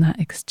good in that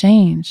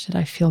exchange? Did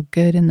I feel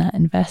good in that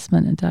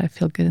investment? And did I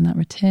feel good in that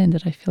return?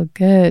 Did I feel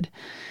good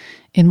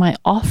in my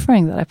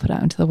offering that I put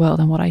out into the world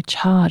and what I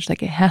charge?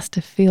 Like, it has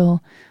to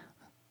feel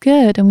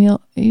good, and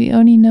we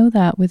only know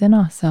that within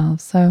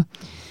ourselves. So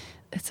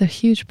it's a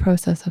huge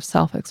process of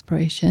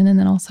self-exploration, and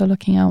then also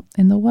looking out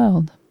in the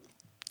world,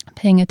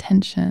 paying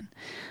attention.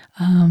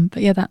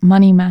 But yeah, that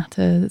money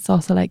matters. It's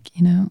also like,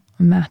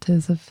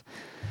 matters of,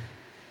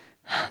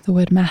 the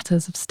word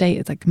matters of state,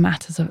 it's like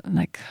matters of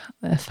like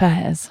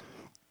affairs.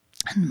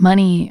 And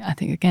money, I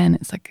think, again,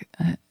 it's like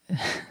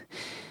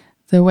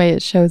the way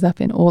it shows up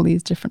in all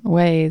these different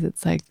ways.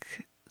 It's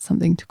like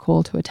something to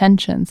call to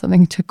attention,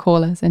 something to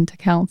call us into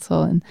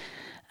council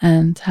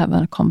and have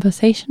a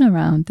conversation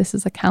around. This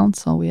is a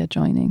council we are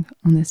joining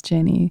on this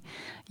journey.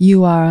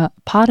 You are a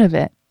part of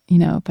it,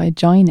 by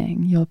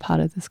joining. You're part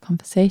of this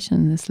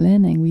conversation, this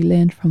learning. We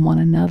learn from one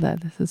another.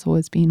 This has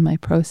always been my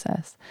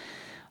process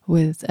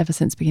ever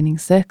since beginning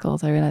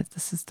circles. I realized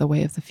this is the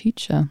way of the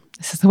future.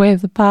 This is the way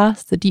of the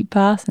past, the deep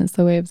past, and it's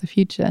the way of the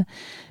future,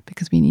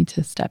 because we need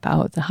to step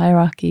out of the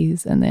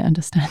hierarchies and the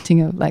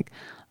understanding of like,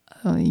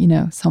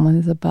 someone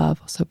is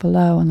above or so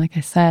below. And like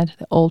I said,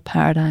 the old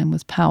paradigm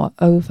was power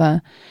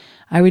over.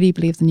 I really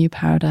believe the new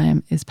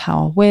paradigm is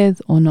power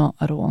with or not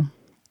at all.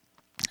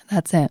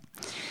 That's it.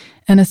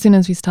 And as soon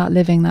as we start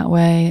living that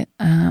way,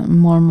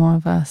 more and more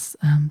of us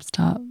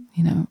start,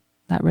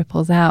 that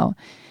ripples out.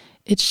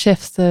 It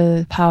shifts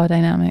the power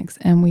dynamics,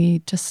 and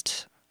we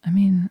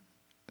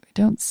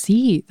don't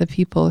see the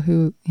people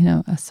who,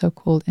 are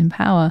so-called in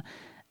power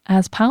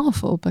as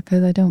powerful,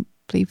 because I don't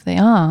believe they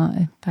are.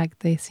 In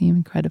fact, they seem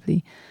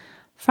incredibly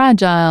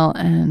fragile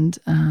and,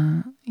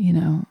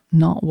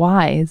 not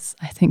wise.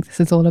 I think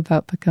this is all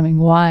about becoming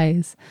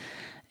wise,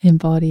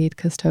 embodied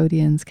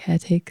custodians,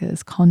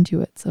 caretakers,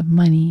 conduits of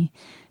money,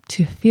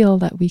 to feel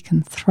that we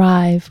can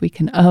thrive, we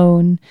can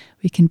own,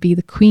 we can be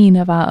the queen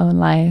of our own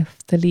life,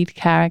 the lead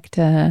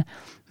character,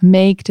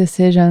 make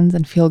decisions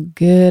and feel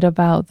good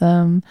about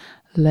them,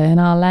 learn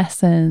our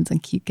lessons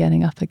and keep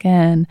getting up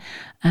again,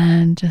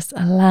 and just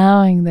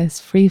allowing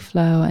this free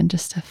flow and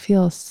just to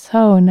feel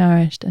so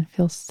nourished and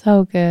feel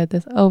so good,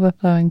 this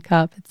overflowing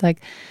cup. It's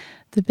like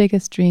the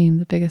biggest dream,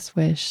 the biggest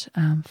wish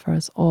for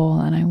us all,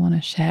 and I want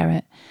to share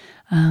it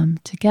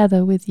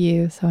together with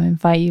you. So I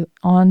invite you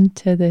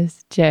onto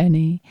this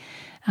journey.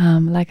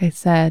 Like I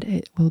said,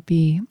 it will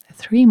be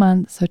 3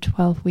 months, so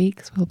 12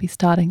 weeks. We'll be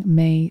starting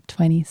May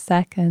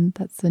 22nd.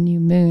 That's the new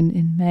moon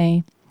in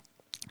May.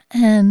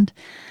 And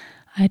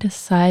I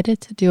decided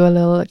to do a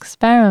little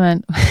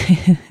experiment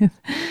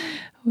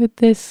with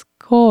this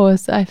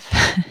course. I've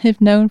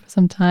known for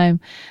some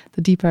time,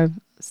 the deeper I've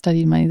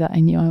studied money, that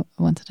I knew I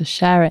wanted to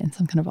share it in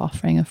some kind of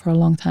offering. And for a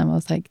long time I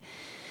was like,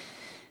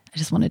 I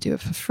just want to do it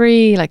for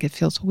free. Like, it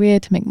feels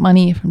weird to make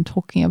money from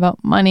talking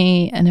about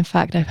money. And in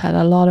fact, I've had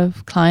a lot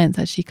of clients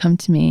actually come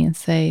to me and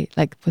say,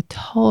 like, we're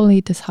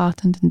totally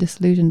disheartened and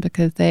disillusioned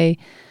because they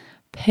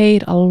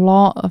paid a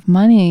lot of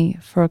money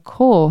for a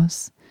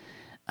course.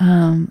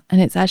 And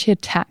it's actually a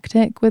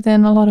tactic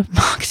within a lot of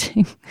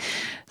marketing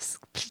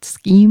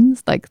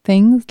schemes, like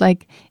things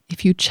like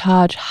if you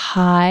charge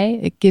high,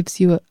 it gives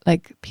you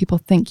like, people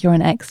think you're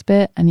an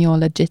expert and you're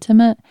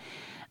legitimate.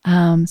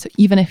 So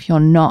even if you're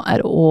not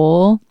at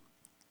all,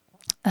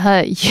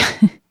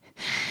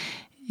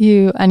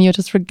 you're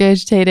just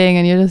regurgitating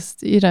and you're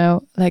just,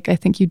 like, I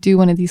think you do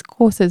one of these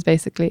courses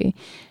basically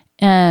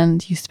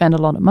and you spend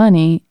a lot of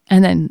money,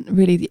 and then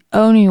really the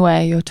only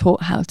way you're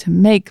taught how to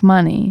make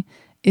money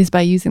is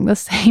by using the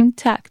same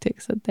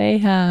tactics that they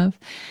have.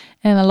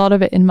 And a lot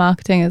of it in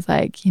marketing is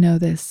like,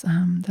 this,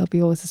 there'll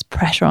be always this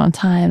pressure on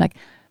time, like,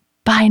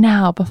 buy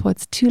now before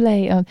it's too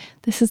late. Or,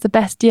 this is the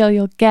best deal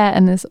you'll get.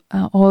 And there's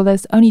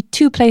only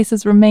 2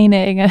 places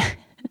remaining.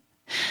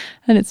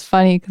 And it's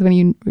funny because when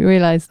you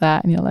realize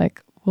that and you're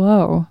like,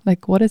 whoa,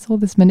 like, what is all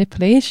this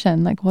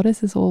manipulation? Like, what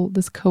is all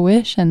this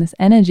coercion, this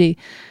energy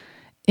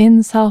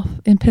in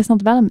personal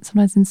development,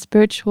 sometimes in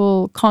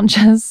spiritual,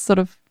 conscious sort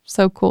of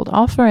so-called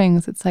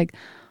offerings? It's like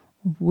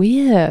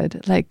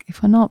weird. Like,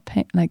 if we're not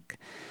paying, like,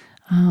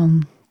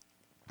 and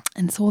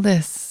it's all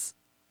this,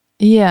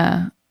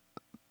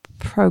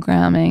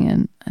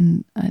 programming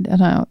and I don't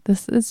know,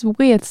 this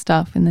weird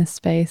stuff in this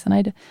space, and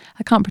I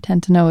can't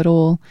pretend to know it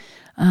all,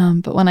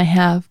 but when I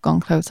have gone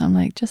close, I'm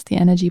like, just the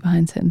energy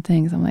behind certain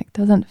things, I'm like,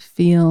 doesn't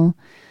feel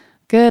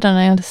good. And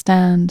I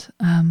understand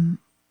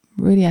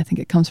really, I think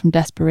it comes from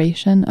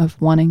desperation of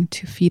wanting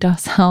to feed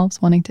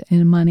ourselves, wanting to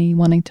earn money,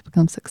 wanting to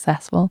become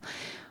successful.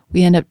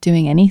 We end up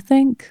doing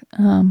anything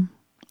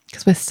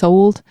because we're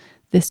sold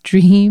this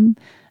dream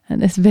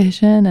and this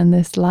vision and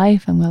this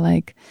life, and we're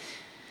like,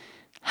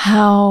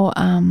 how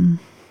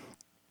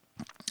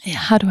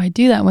do I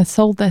do that? And we're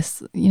sold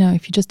this,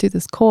 if you just do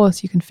this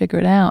course, you can figure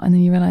it out. And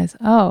then you realize,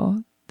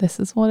 oh, this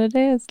is what it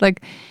is.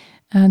 Like,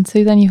 and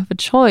so then you have a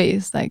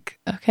choice, like,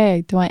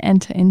 okay, do I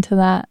enter into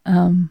that,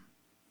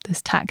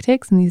 this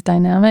tactics and these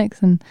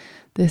dynamics and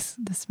this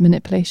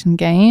manipulation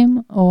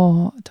game,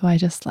 or do I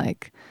just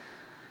like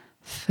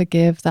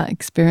forgive that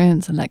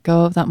experience and let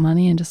go of that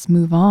money and just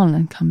move on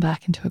and come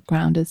back into a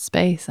grounded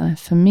space? And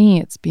for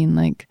me, it's been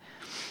like,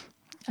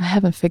 I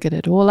haven't figured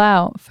it all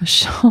out for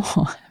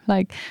sure.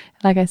 like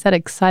I said,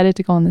 excited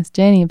to go on this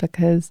journey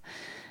because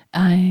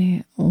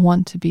I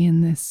want to be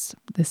in this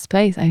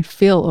space. I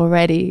feel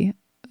already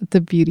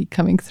the beauty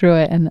coming through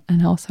it,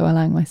 and also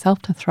allowing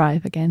myself to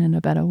thrive again in a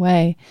better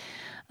way,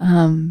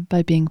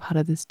 by being part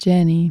of this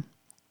journey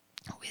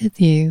with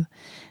you.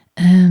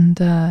 And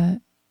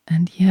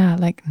yeah,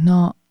 like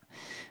not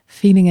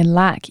feeling in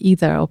lack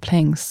either or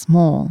playing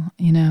small.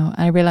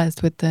 I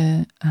realized with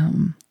the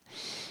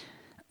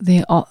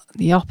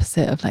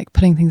opposite of like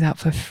putting things out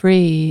for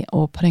free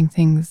or putting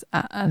things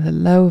at a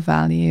low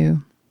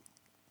value,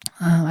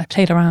 I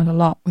played around a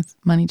lot with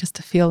money just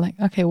to feel like,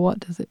 okay, what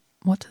does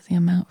the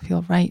amount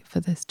feel right for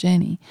this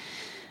journey?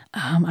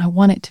 I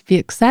want it to be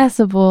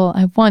accessible.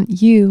 I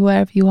want you,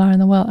 wherever you are in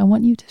the world, I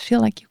want you to feel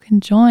like you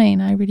can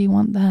join. I really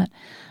want that.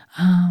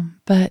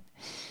 But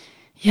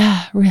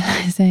yeah,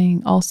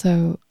 realizing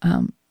also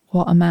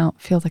what amount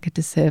feels like a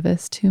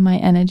disservice to my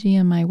energy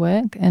and my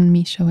work and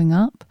me showing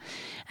up,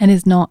 and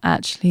is not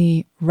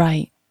actually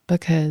right.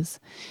 Because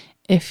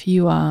if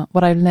you are,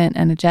 what I've learned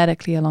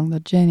energetically along the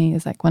journey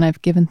is like when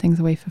I've given things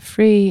away for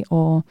free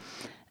or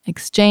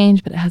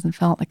exchange, but it hasn't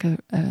felt like a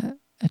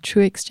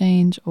true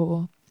exchange,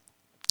 or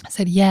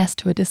said yes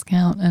to a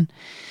discount, and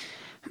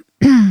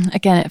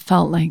again, it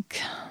felt like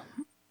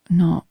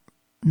not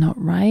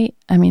right.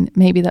 I mean,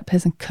 maybe that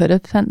person could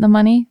have spent the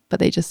money, but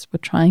they just were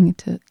trying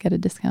to get a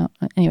discount.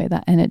 Anyway,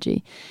 that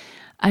energy,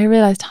 I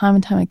realized time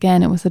and time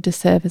again, it was a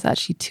disservice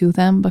actually to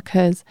them,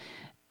 because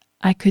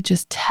I could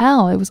just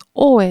tell it was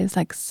always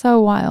like so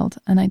wild.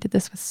 And I did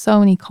this with so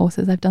many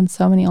courses. I've done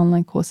so many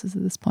online courses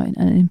at this point,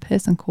 and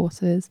in-person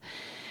courses,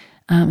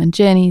 and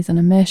journeys and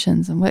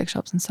immersions and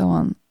workshops and so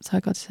on. So I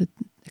got to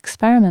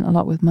experiment a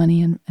lot with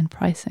money and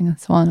pricing and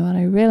so on. What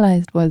I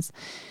realized was,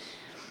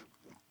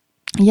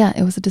 yeah,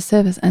 it was a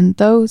disservice. And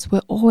those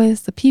were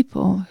always the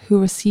people who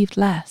received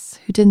less,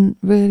 who didn't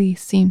really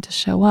seem to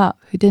show up,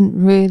 who didn't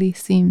really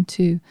seem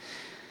to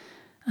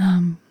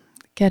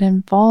get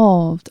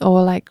involved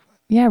or like,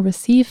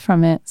 receive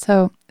from it.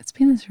 So it's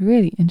been this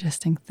really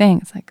interesting thing.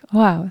 It's like,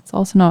 wow, it's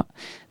also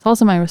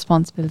my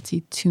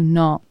responsibility to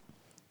not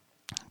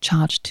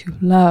charge too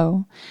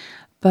low.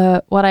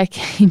 But what I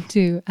came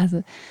to as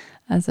an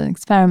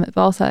experiment,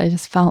 but also I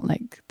just felt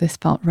like this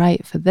felt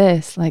right for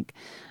this, like,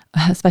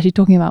 especially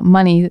talking about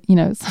money,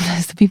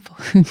 sometimes the people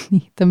who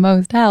need the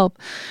most help,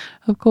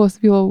 of course,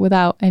 people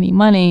without any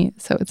money.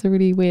 So it's a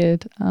really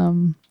weird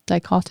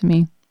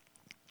dichotomy.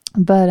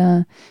 But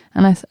and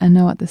I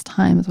know at this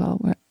time as well,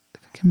 where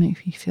it can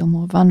make you feel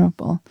more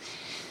vulnerable.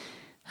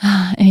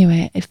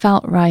 Anyway, it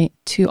felt right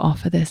to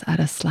offer this at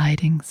a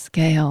sliding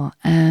scale,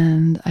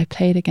 and I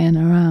played again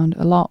around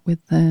a lot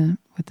with the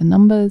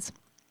numbers.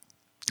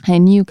 I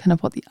knew kind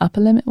of what the upper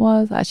limit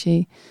was.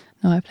 Actually,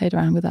 no, I played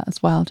around with that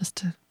as well, just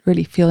to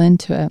really feel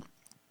into it.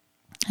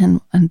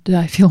 And do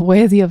I feel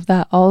worthy of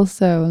that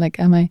also? Like,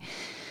 am I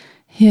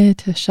here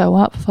to show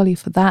up fully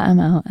for that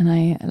amount? And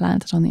I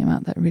landed on the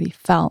amount that really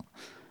felt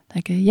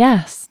like a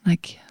yes,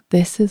 like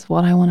this is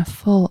what I want to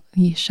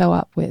fully show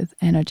up with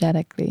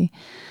energetically.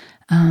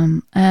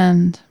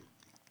 And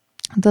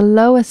the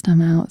lowest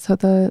amount, so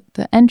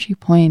the entry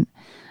point,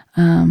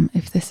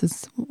 if this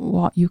is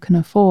what you can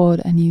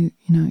afford and you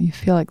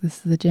feel like this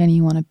is the journey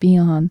you want to be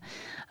on,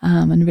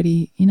 and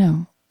really,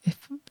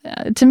 if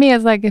to me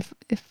it's like if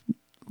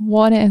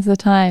what is the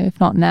time if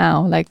not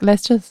now? Like,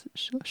 let's just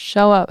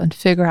show up and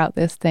figure out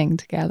this thing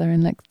together,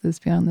 and let's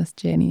be on this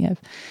journey.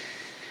 I've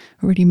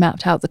already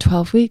mapped out the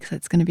 12 weeks.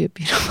 It's going to be a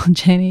beautiful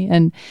journey.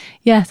 And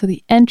yeah, so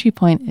the entry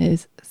point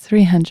is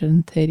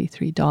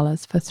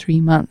 $333 for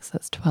 3 months.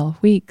 That's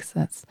 12 weeks.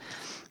 That's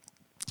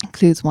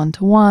includes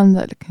one-to-one,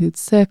 that includes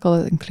circle,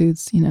 it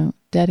includes,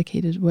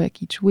 dedicated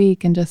work each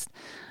week, and just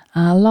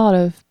a lot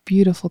of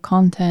beautiful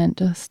content.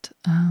 Just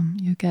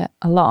you get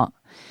a lot.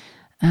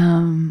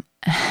 And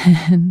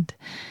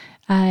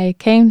I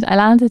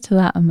landed to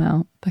that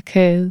amount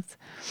because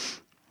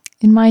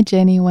in my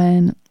journey,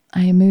 when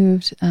I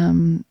moved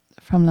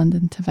from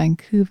London to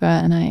Vancouver,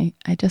 and I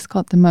just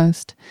got the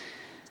most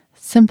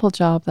simple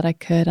job that I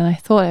could, and I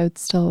thought I would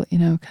still,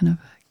 kind of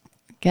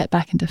get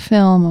back into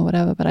film or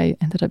whatever, but I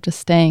ended up just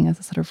staying as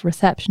a sort of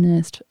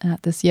receptionist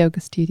at this yoga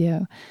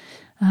studio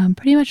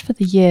pretty much for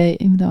the year,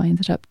 even though I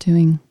ended up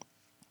doing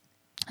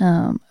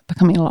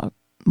becoming a lot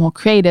more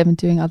creative and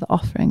doing other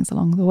offerings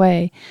along the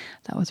way,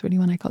 that was really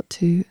when I got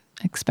to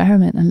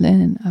experiment and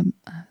learn and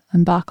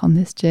embark on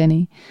this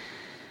journey.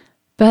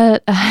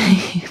 But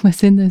I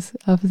was in this,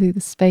 obviously,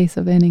 the space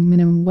of earning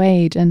minimum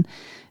wage and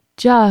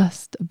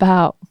just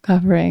about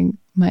covering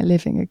my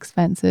living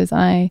expenses.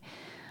 I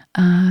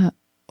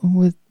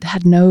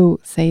had no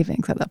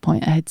savings at that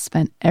point. I had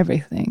spent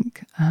everything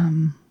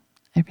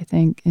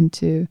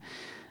into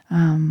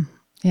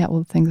all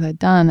the things I'd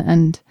done,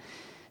 and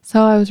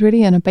so I was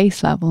really in a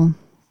base level.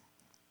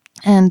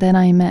 And then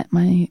I met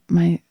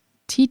my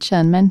teacher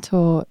and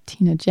mentor,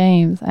 Tina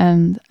James,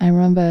 and I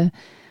remember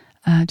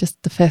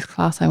just the first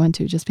class I went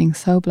to, just being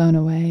so blown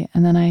away.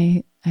 And then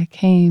I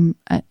came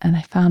and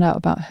I found out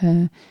about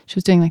her. She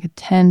was doing like a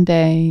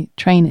 10-day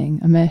training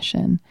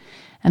immersion.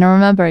 And I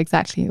remember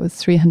exactly, it was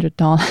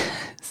 $300.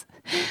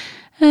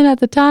 And at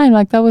the time,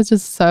 like, that was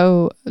just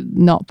so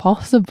not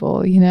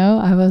possible, you know?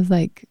 I was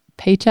like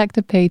paycheck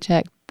to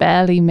paycheck,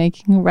 barely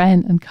making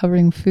rent and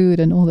covering food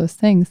and all those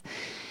things.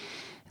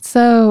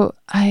 So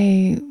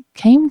I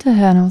came to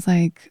her and I was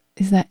like,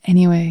 is there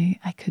any way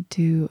I could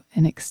do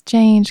an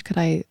exchange? Could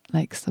I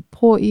like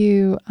support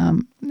you?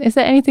 Is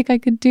there anything I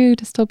could do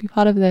to still be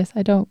part of this?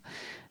 I don't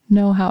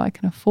know how I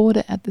can afford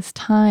it at this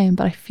time,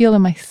 but I feel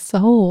in my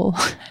soul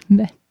I'm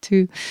meant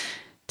to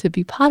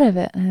be part of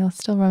it. And I'll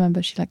still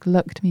remember she like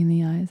looked me in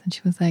the eyes and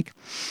she was like,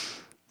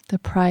 the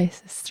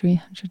price is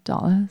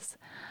 $300.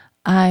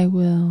 I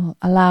will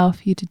allow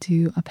for you to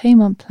do a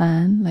payment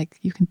plan. Like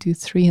you can do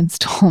 3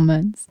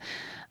 installments,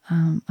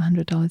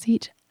 $100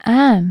 each,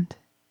 and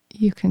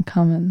you can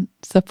come and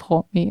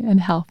support me and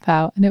help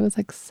out. And it was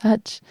like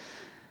such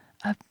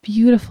a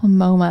beautiful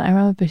moment. I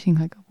remember being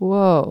like,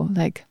 whoa,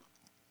 like,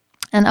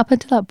 and up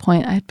until that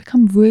point, I had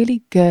become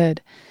really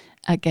good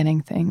at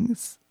getting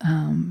things,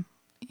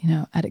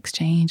 at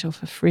exchange or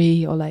for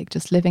free, or like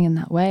just living in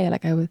that way.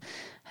 Like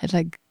had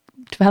like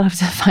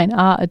developed a fine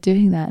art at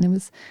doing that. And it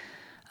was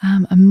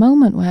a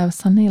moment where I was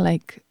suddenly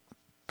like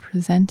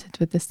presented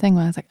with this thing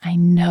where I was like, I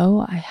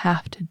know I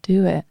have to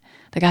do it.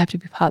 Like I have to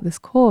be part of this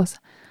course.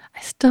 I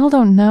still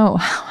don't know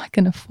how I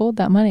can afford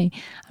that money.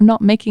 I'm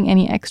not making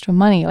any extra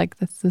money. Like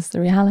this is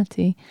the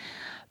reality.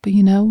 But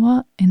you know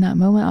what? In that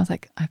moment, I was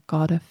like, I've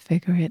got to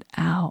figure it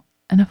out.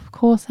 And of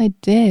course I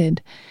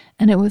did.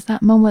 And it was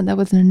that moment that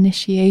was an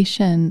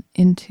initiation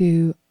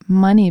into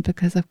money,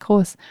 because of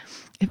course,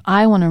 if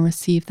I want to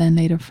receive then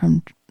later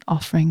from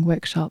offering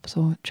workshops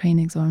or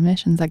trainings or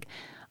missions, like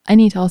I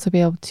need to also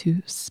be able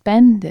to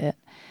spend it.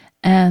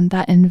 And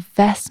that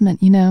investment,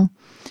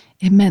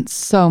 it meant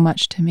so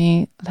much to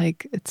me.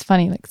 Like, it's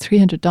funny, like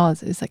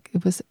 $300 is like,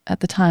 it was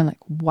at the time like,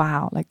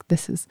 wow, like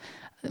this is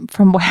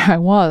from where I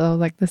was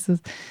like, this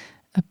is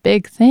a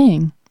big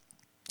thing.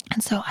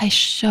 And so I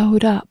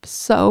showed up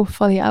so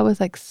fully. I was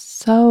like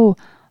so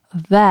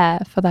there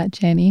for that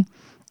journey.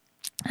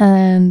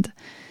 And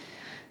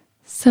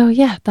so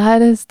yeah,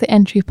 that is the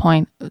entry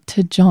point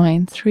to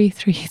join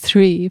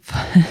 333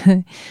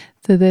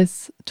 to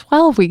this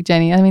 12-week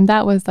journey. I mean,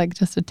 that was like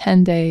just a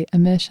 10-day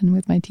immersion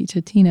with my teacher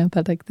Tina,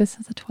 but like this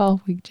is a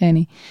 12-week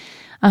journey.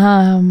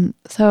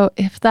 So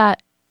if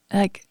that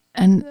like,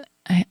 and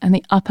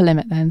the upper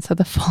limit then, so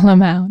the full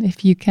amount,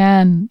 if you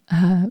can,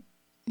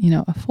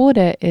 afford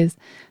it, is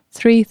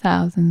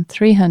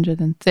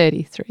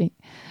 3,333.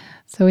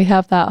 So we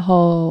have that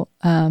whole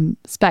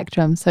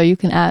spectrum. So you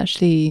can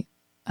actually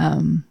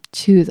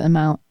choose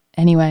amount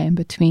anywhere in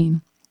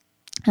between.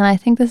 And I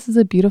think this is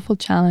a beautiful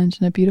challenge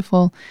and a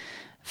beautiful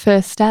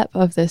first step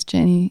of this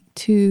journey,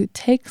 to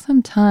take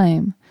some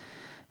time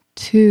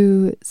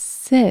to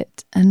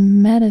sit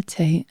and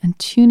meditate and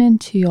tune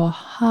into your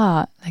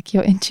heart, like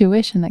your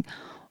intuition, like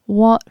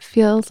what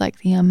feels like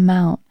the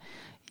amount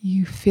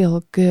you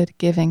feel good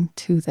giving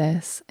to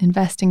this,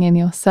 investing in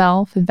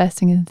yourself,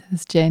 investing into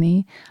this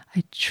journey.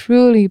 I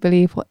truly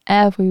believe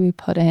whatever we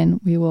put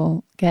in, we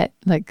will get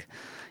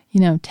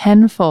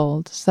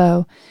tenfold.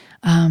 So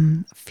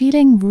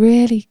feeling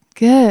really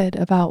good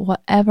about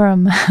whatever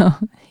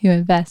amount you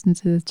invest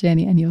into this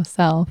journey and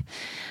yourself.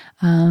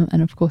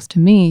 And of course to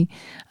me,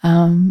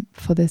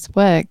 for this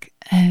work,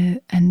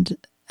 and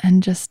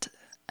just,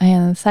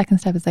 the second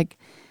step is like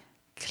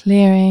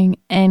clearing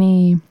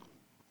any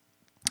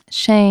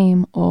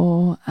shame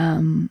or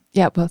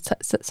step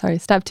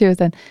 2 is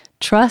then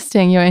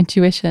trusting your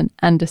intuition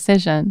and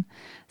decision.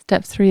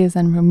 Step 3 is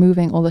then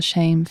removing all the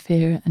shame,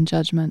 fear, and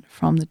judgment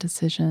from the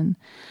decision.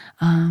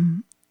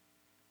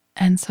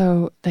 And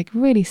so like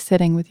really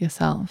sitting with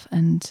yourself,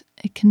 and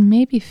it can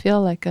maybe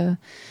feel like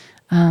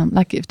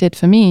like it did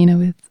for me,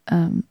 with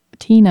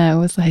Tina. It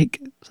was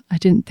like, I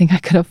didn't think I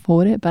could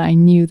afford it, but I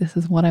knew this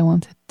is what I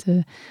wanted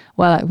to,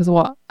 it was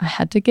what I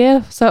had to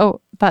give.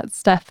 So that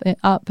step it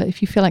up. But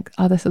if you feel like,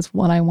 this is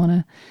what I want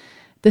to,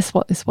 this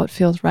is what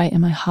feels right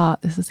in my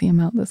heart, this is the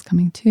amount that's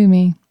coming to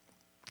me,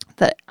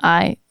 that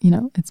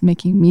it's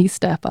making me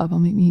step up or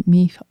make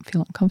me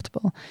feel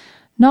uncomfortable.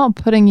 Not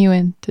putting you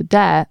into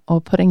debt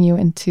or putting you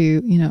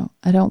into,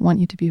 I don't want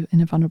you to be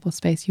in a vulnerable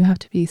space. You have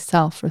to be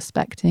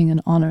self-respecting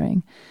and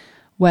honoring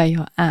where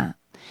you're at.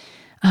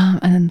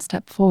 And then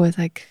step 4 is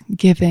like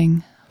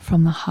giving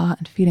from the heart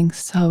and feeling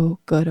so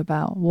good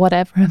about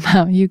whatever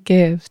amount you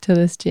give to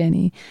this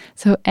journey.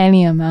 So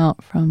any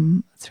amount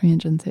from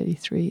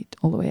 333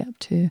 all the way up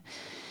to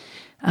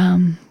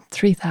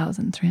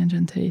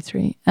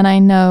 3,333. And I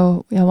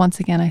know, once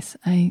again,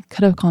 I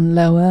could have gone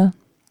lower,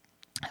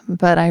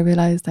 but I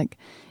realized like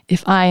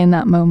if I, in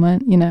that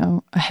moment,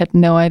 I had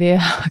no idea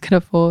how I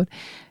could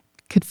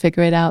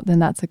figure it out, then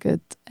that's a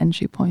good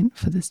entry point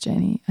for this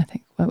journey. I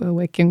think when we're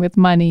working with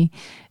money,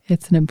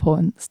 it's an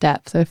important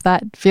step. So if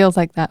that feels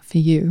like that for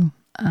you,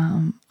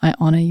 I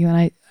honor you,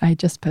 and I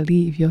just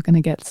believe you're going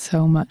to get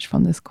so much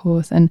from this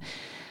course. And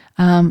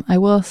I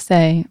will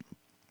say,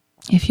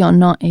 if you're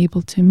not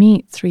able to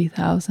meet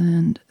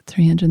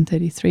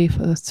 3,333 for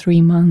those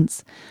 3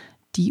 months,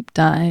 deep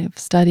dive,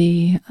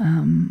 study,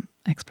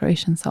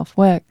 exploration,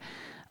 self-work,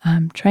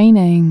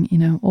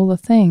 training, all the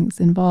things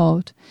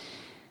involved,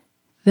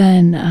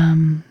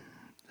 then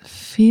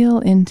feel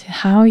into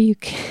how you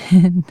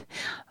can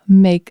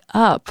make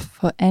up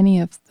for any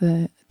of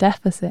the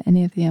deficit,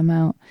 any of the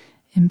amount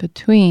in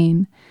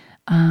between,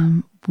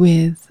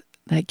 with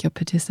like your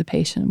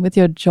participation, with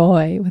your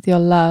joy, with your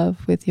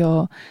love, with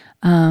your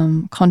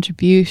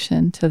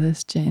contribution to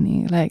this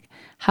journey. Like,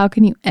 how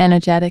can you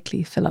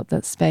energetically fill up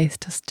that space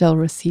to still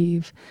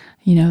receive,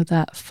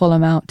 that full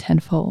amount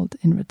tenfold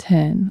in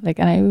return? Like,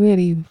 and I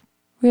really,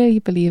 really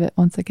believe it,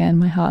 once again,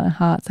 my heart and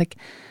hearts, like,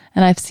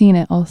 and I've seen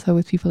it also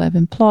with people I've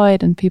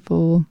employed and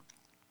people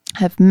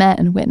have met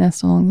and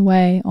witnessed along the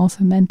way,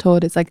 also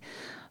mentored. It's like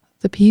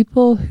the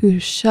people who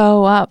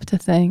show up to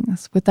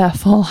things with their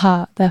full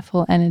heart, their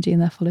full energy,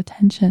 and their full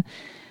attention,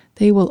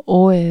 they will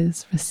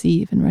always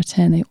receive in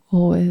return. They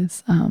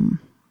always,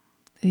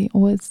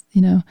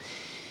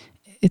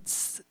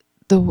 it's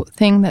the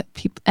thing that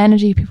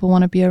energy people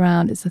want to be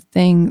around is the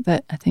thing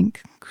that I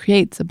think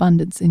creates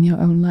abundance in your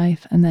own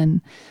life, and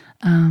then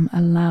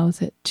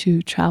allows it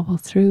to travel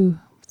through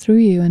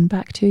you and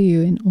back to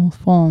you in all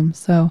forms.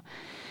 So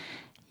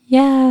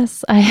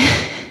yes, I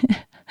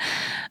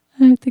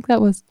think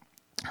that was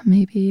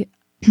maybe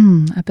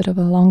a bit of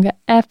a longer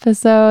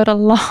episode,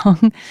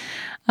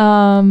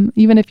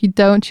 even if you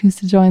don't choose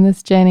to join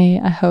this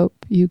journey, I hope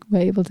you were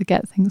able to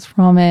get things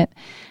from it.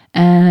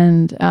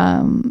 And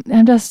I'm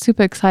just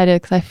super excited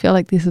because I feel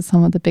like this is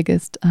some of the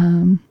biggest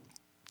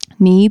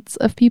needs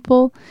of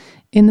people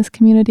in this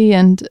community,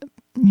 and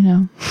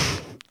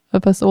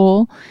of us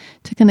all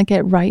to kind of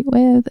get right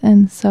with.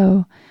 And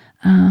so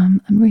I'm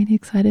really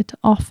excited to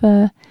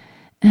offer,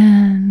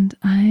 and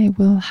I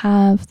will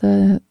have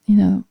the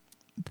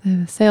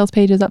sales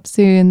pages up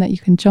soon that you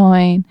can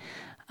join.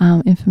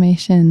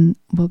 Information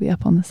will be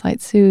up on the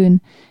site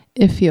soon.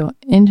 If you're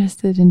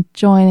interested in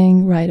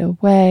joining right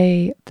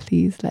away,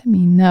 please let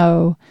me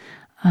know,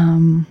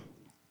 and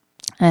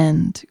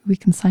we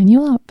can sign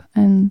you up,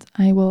 and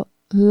I will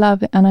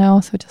love it. And I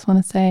also just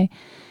want to say,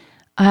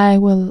 I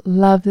will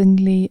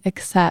lovingly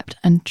accept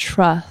and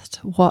trust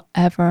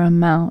whatever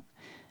amount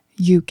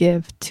you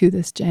give to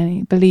this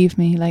journey. Believe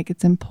me, like,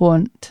 it's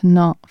important to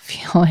not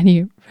feel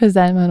any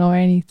resentment or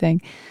anything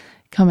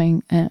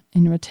coming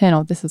in return,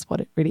 or this is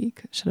what it really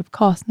should have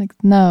cost. Like,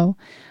 no,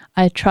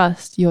 I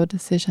trust your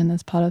decision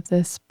as part of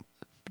this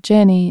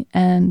journey,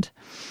 and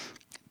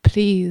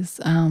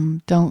please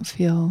don't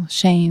feel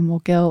shame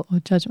or guilt or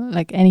judgment,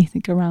 like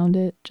anything around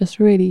it. Just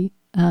really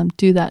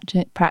do that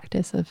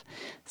practice of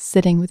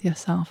sitting with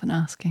yourself and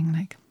asking,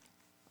 like,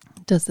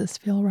 does this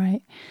feel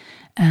right?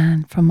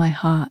 And from my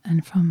heart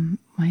and from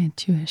my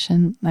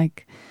intuition,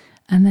 like,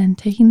 and then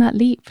taking that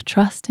leap,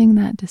 trusting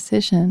that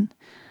decision,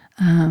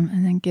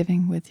 and then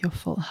giving with your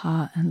full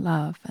heart and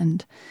love.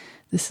 And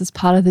this is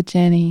part of the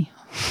journey.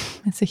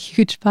 It's a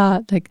huge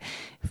part. Like,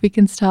 if we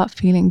can start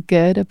feeling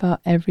good about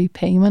every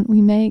payment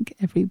we make,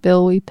 every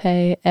bill we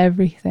pay,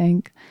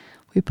 everything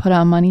we put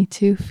our money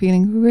to,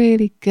 feeling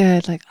really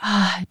good, like,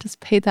 I just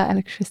paid that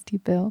electricity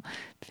bill,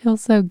 it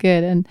feels so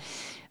good. And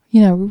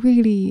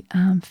really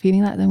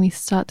feeling that, then we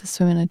start to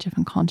swim in a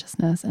different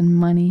consciousness, and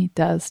money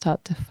does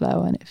start to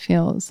flow, and it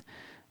feels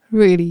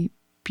really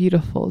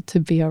beautiful to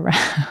be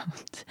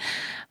around.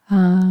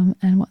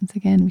 And once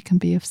again, we can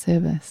be of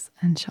service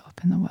and show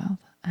up in the world.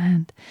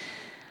 And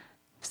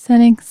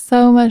sending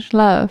so much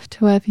love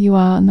to wherever you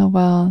are in the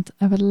world.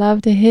 I would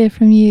love to hear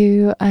from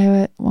you. I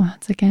would,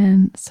 once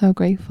again, so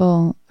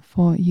grateful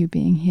for you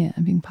being here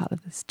and being part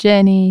of this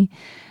journey.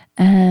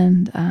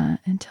 And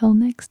until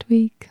next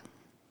week.